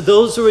rest, but to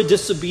those who were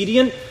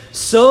disobedient?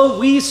 So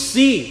we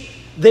see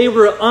they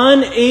were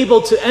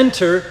unable to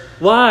enter.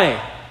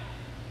 Why?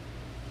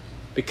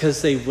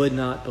 Because they would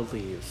not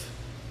believe.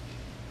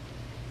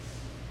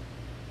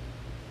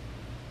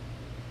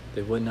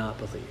 They would not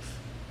believe.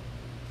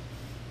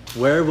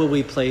 Where will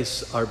we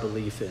place our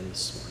belief in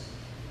this morning?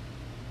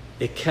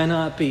 It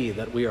cannot be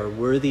that we are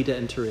worthy to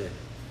enter in.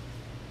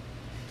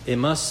 It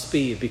must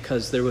be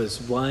because there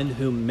was one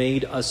who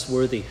made us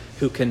worthy,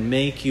 who can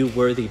make you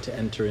worthy to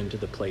enter into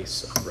the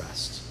place of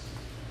rest.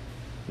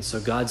 And so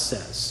God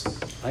says,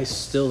 I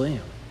still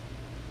am.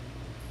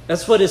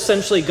 That's what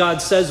essentially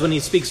God says when he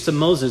speaks to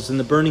Moses in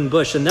the burning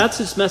bush. And that's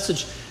his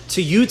message to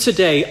you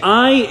today.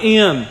 I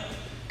am.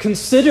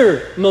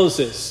 Consider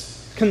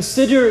Moses.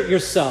 Consider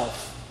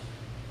yourself.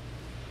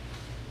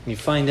 And you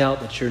find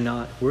out that you're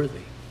not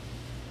worthy.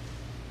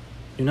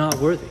 You're not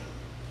worthy.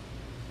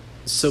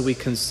 So we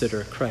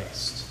consider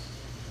Christ.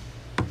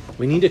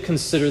 We need to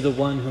consider the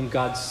one whom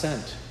God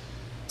sent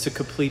to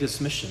complete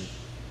his mission.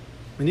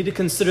 We need to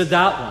consider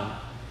that one.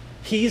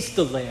 He's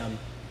the lamb.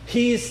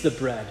 He's the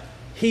bread.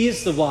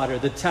 He's the water,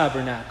 the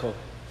tabernacle.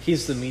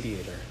 He's the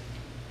mediator.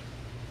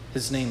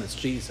 His name is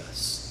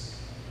Jesus.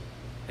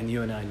 And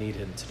you and I need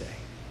him today.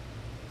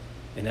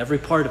 In every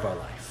part of our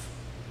life.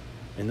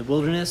 In the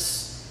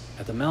wilderness,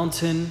 at the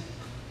mountain,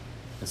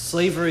 in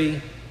slavery,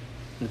 in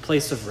the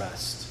place of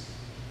rest.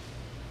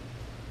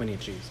 We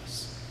need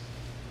Jesus.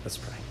 Let's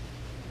pray.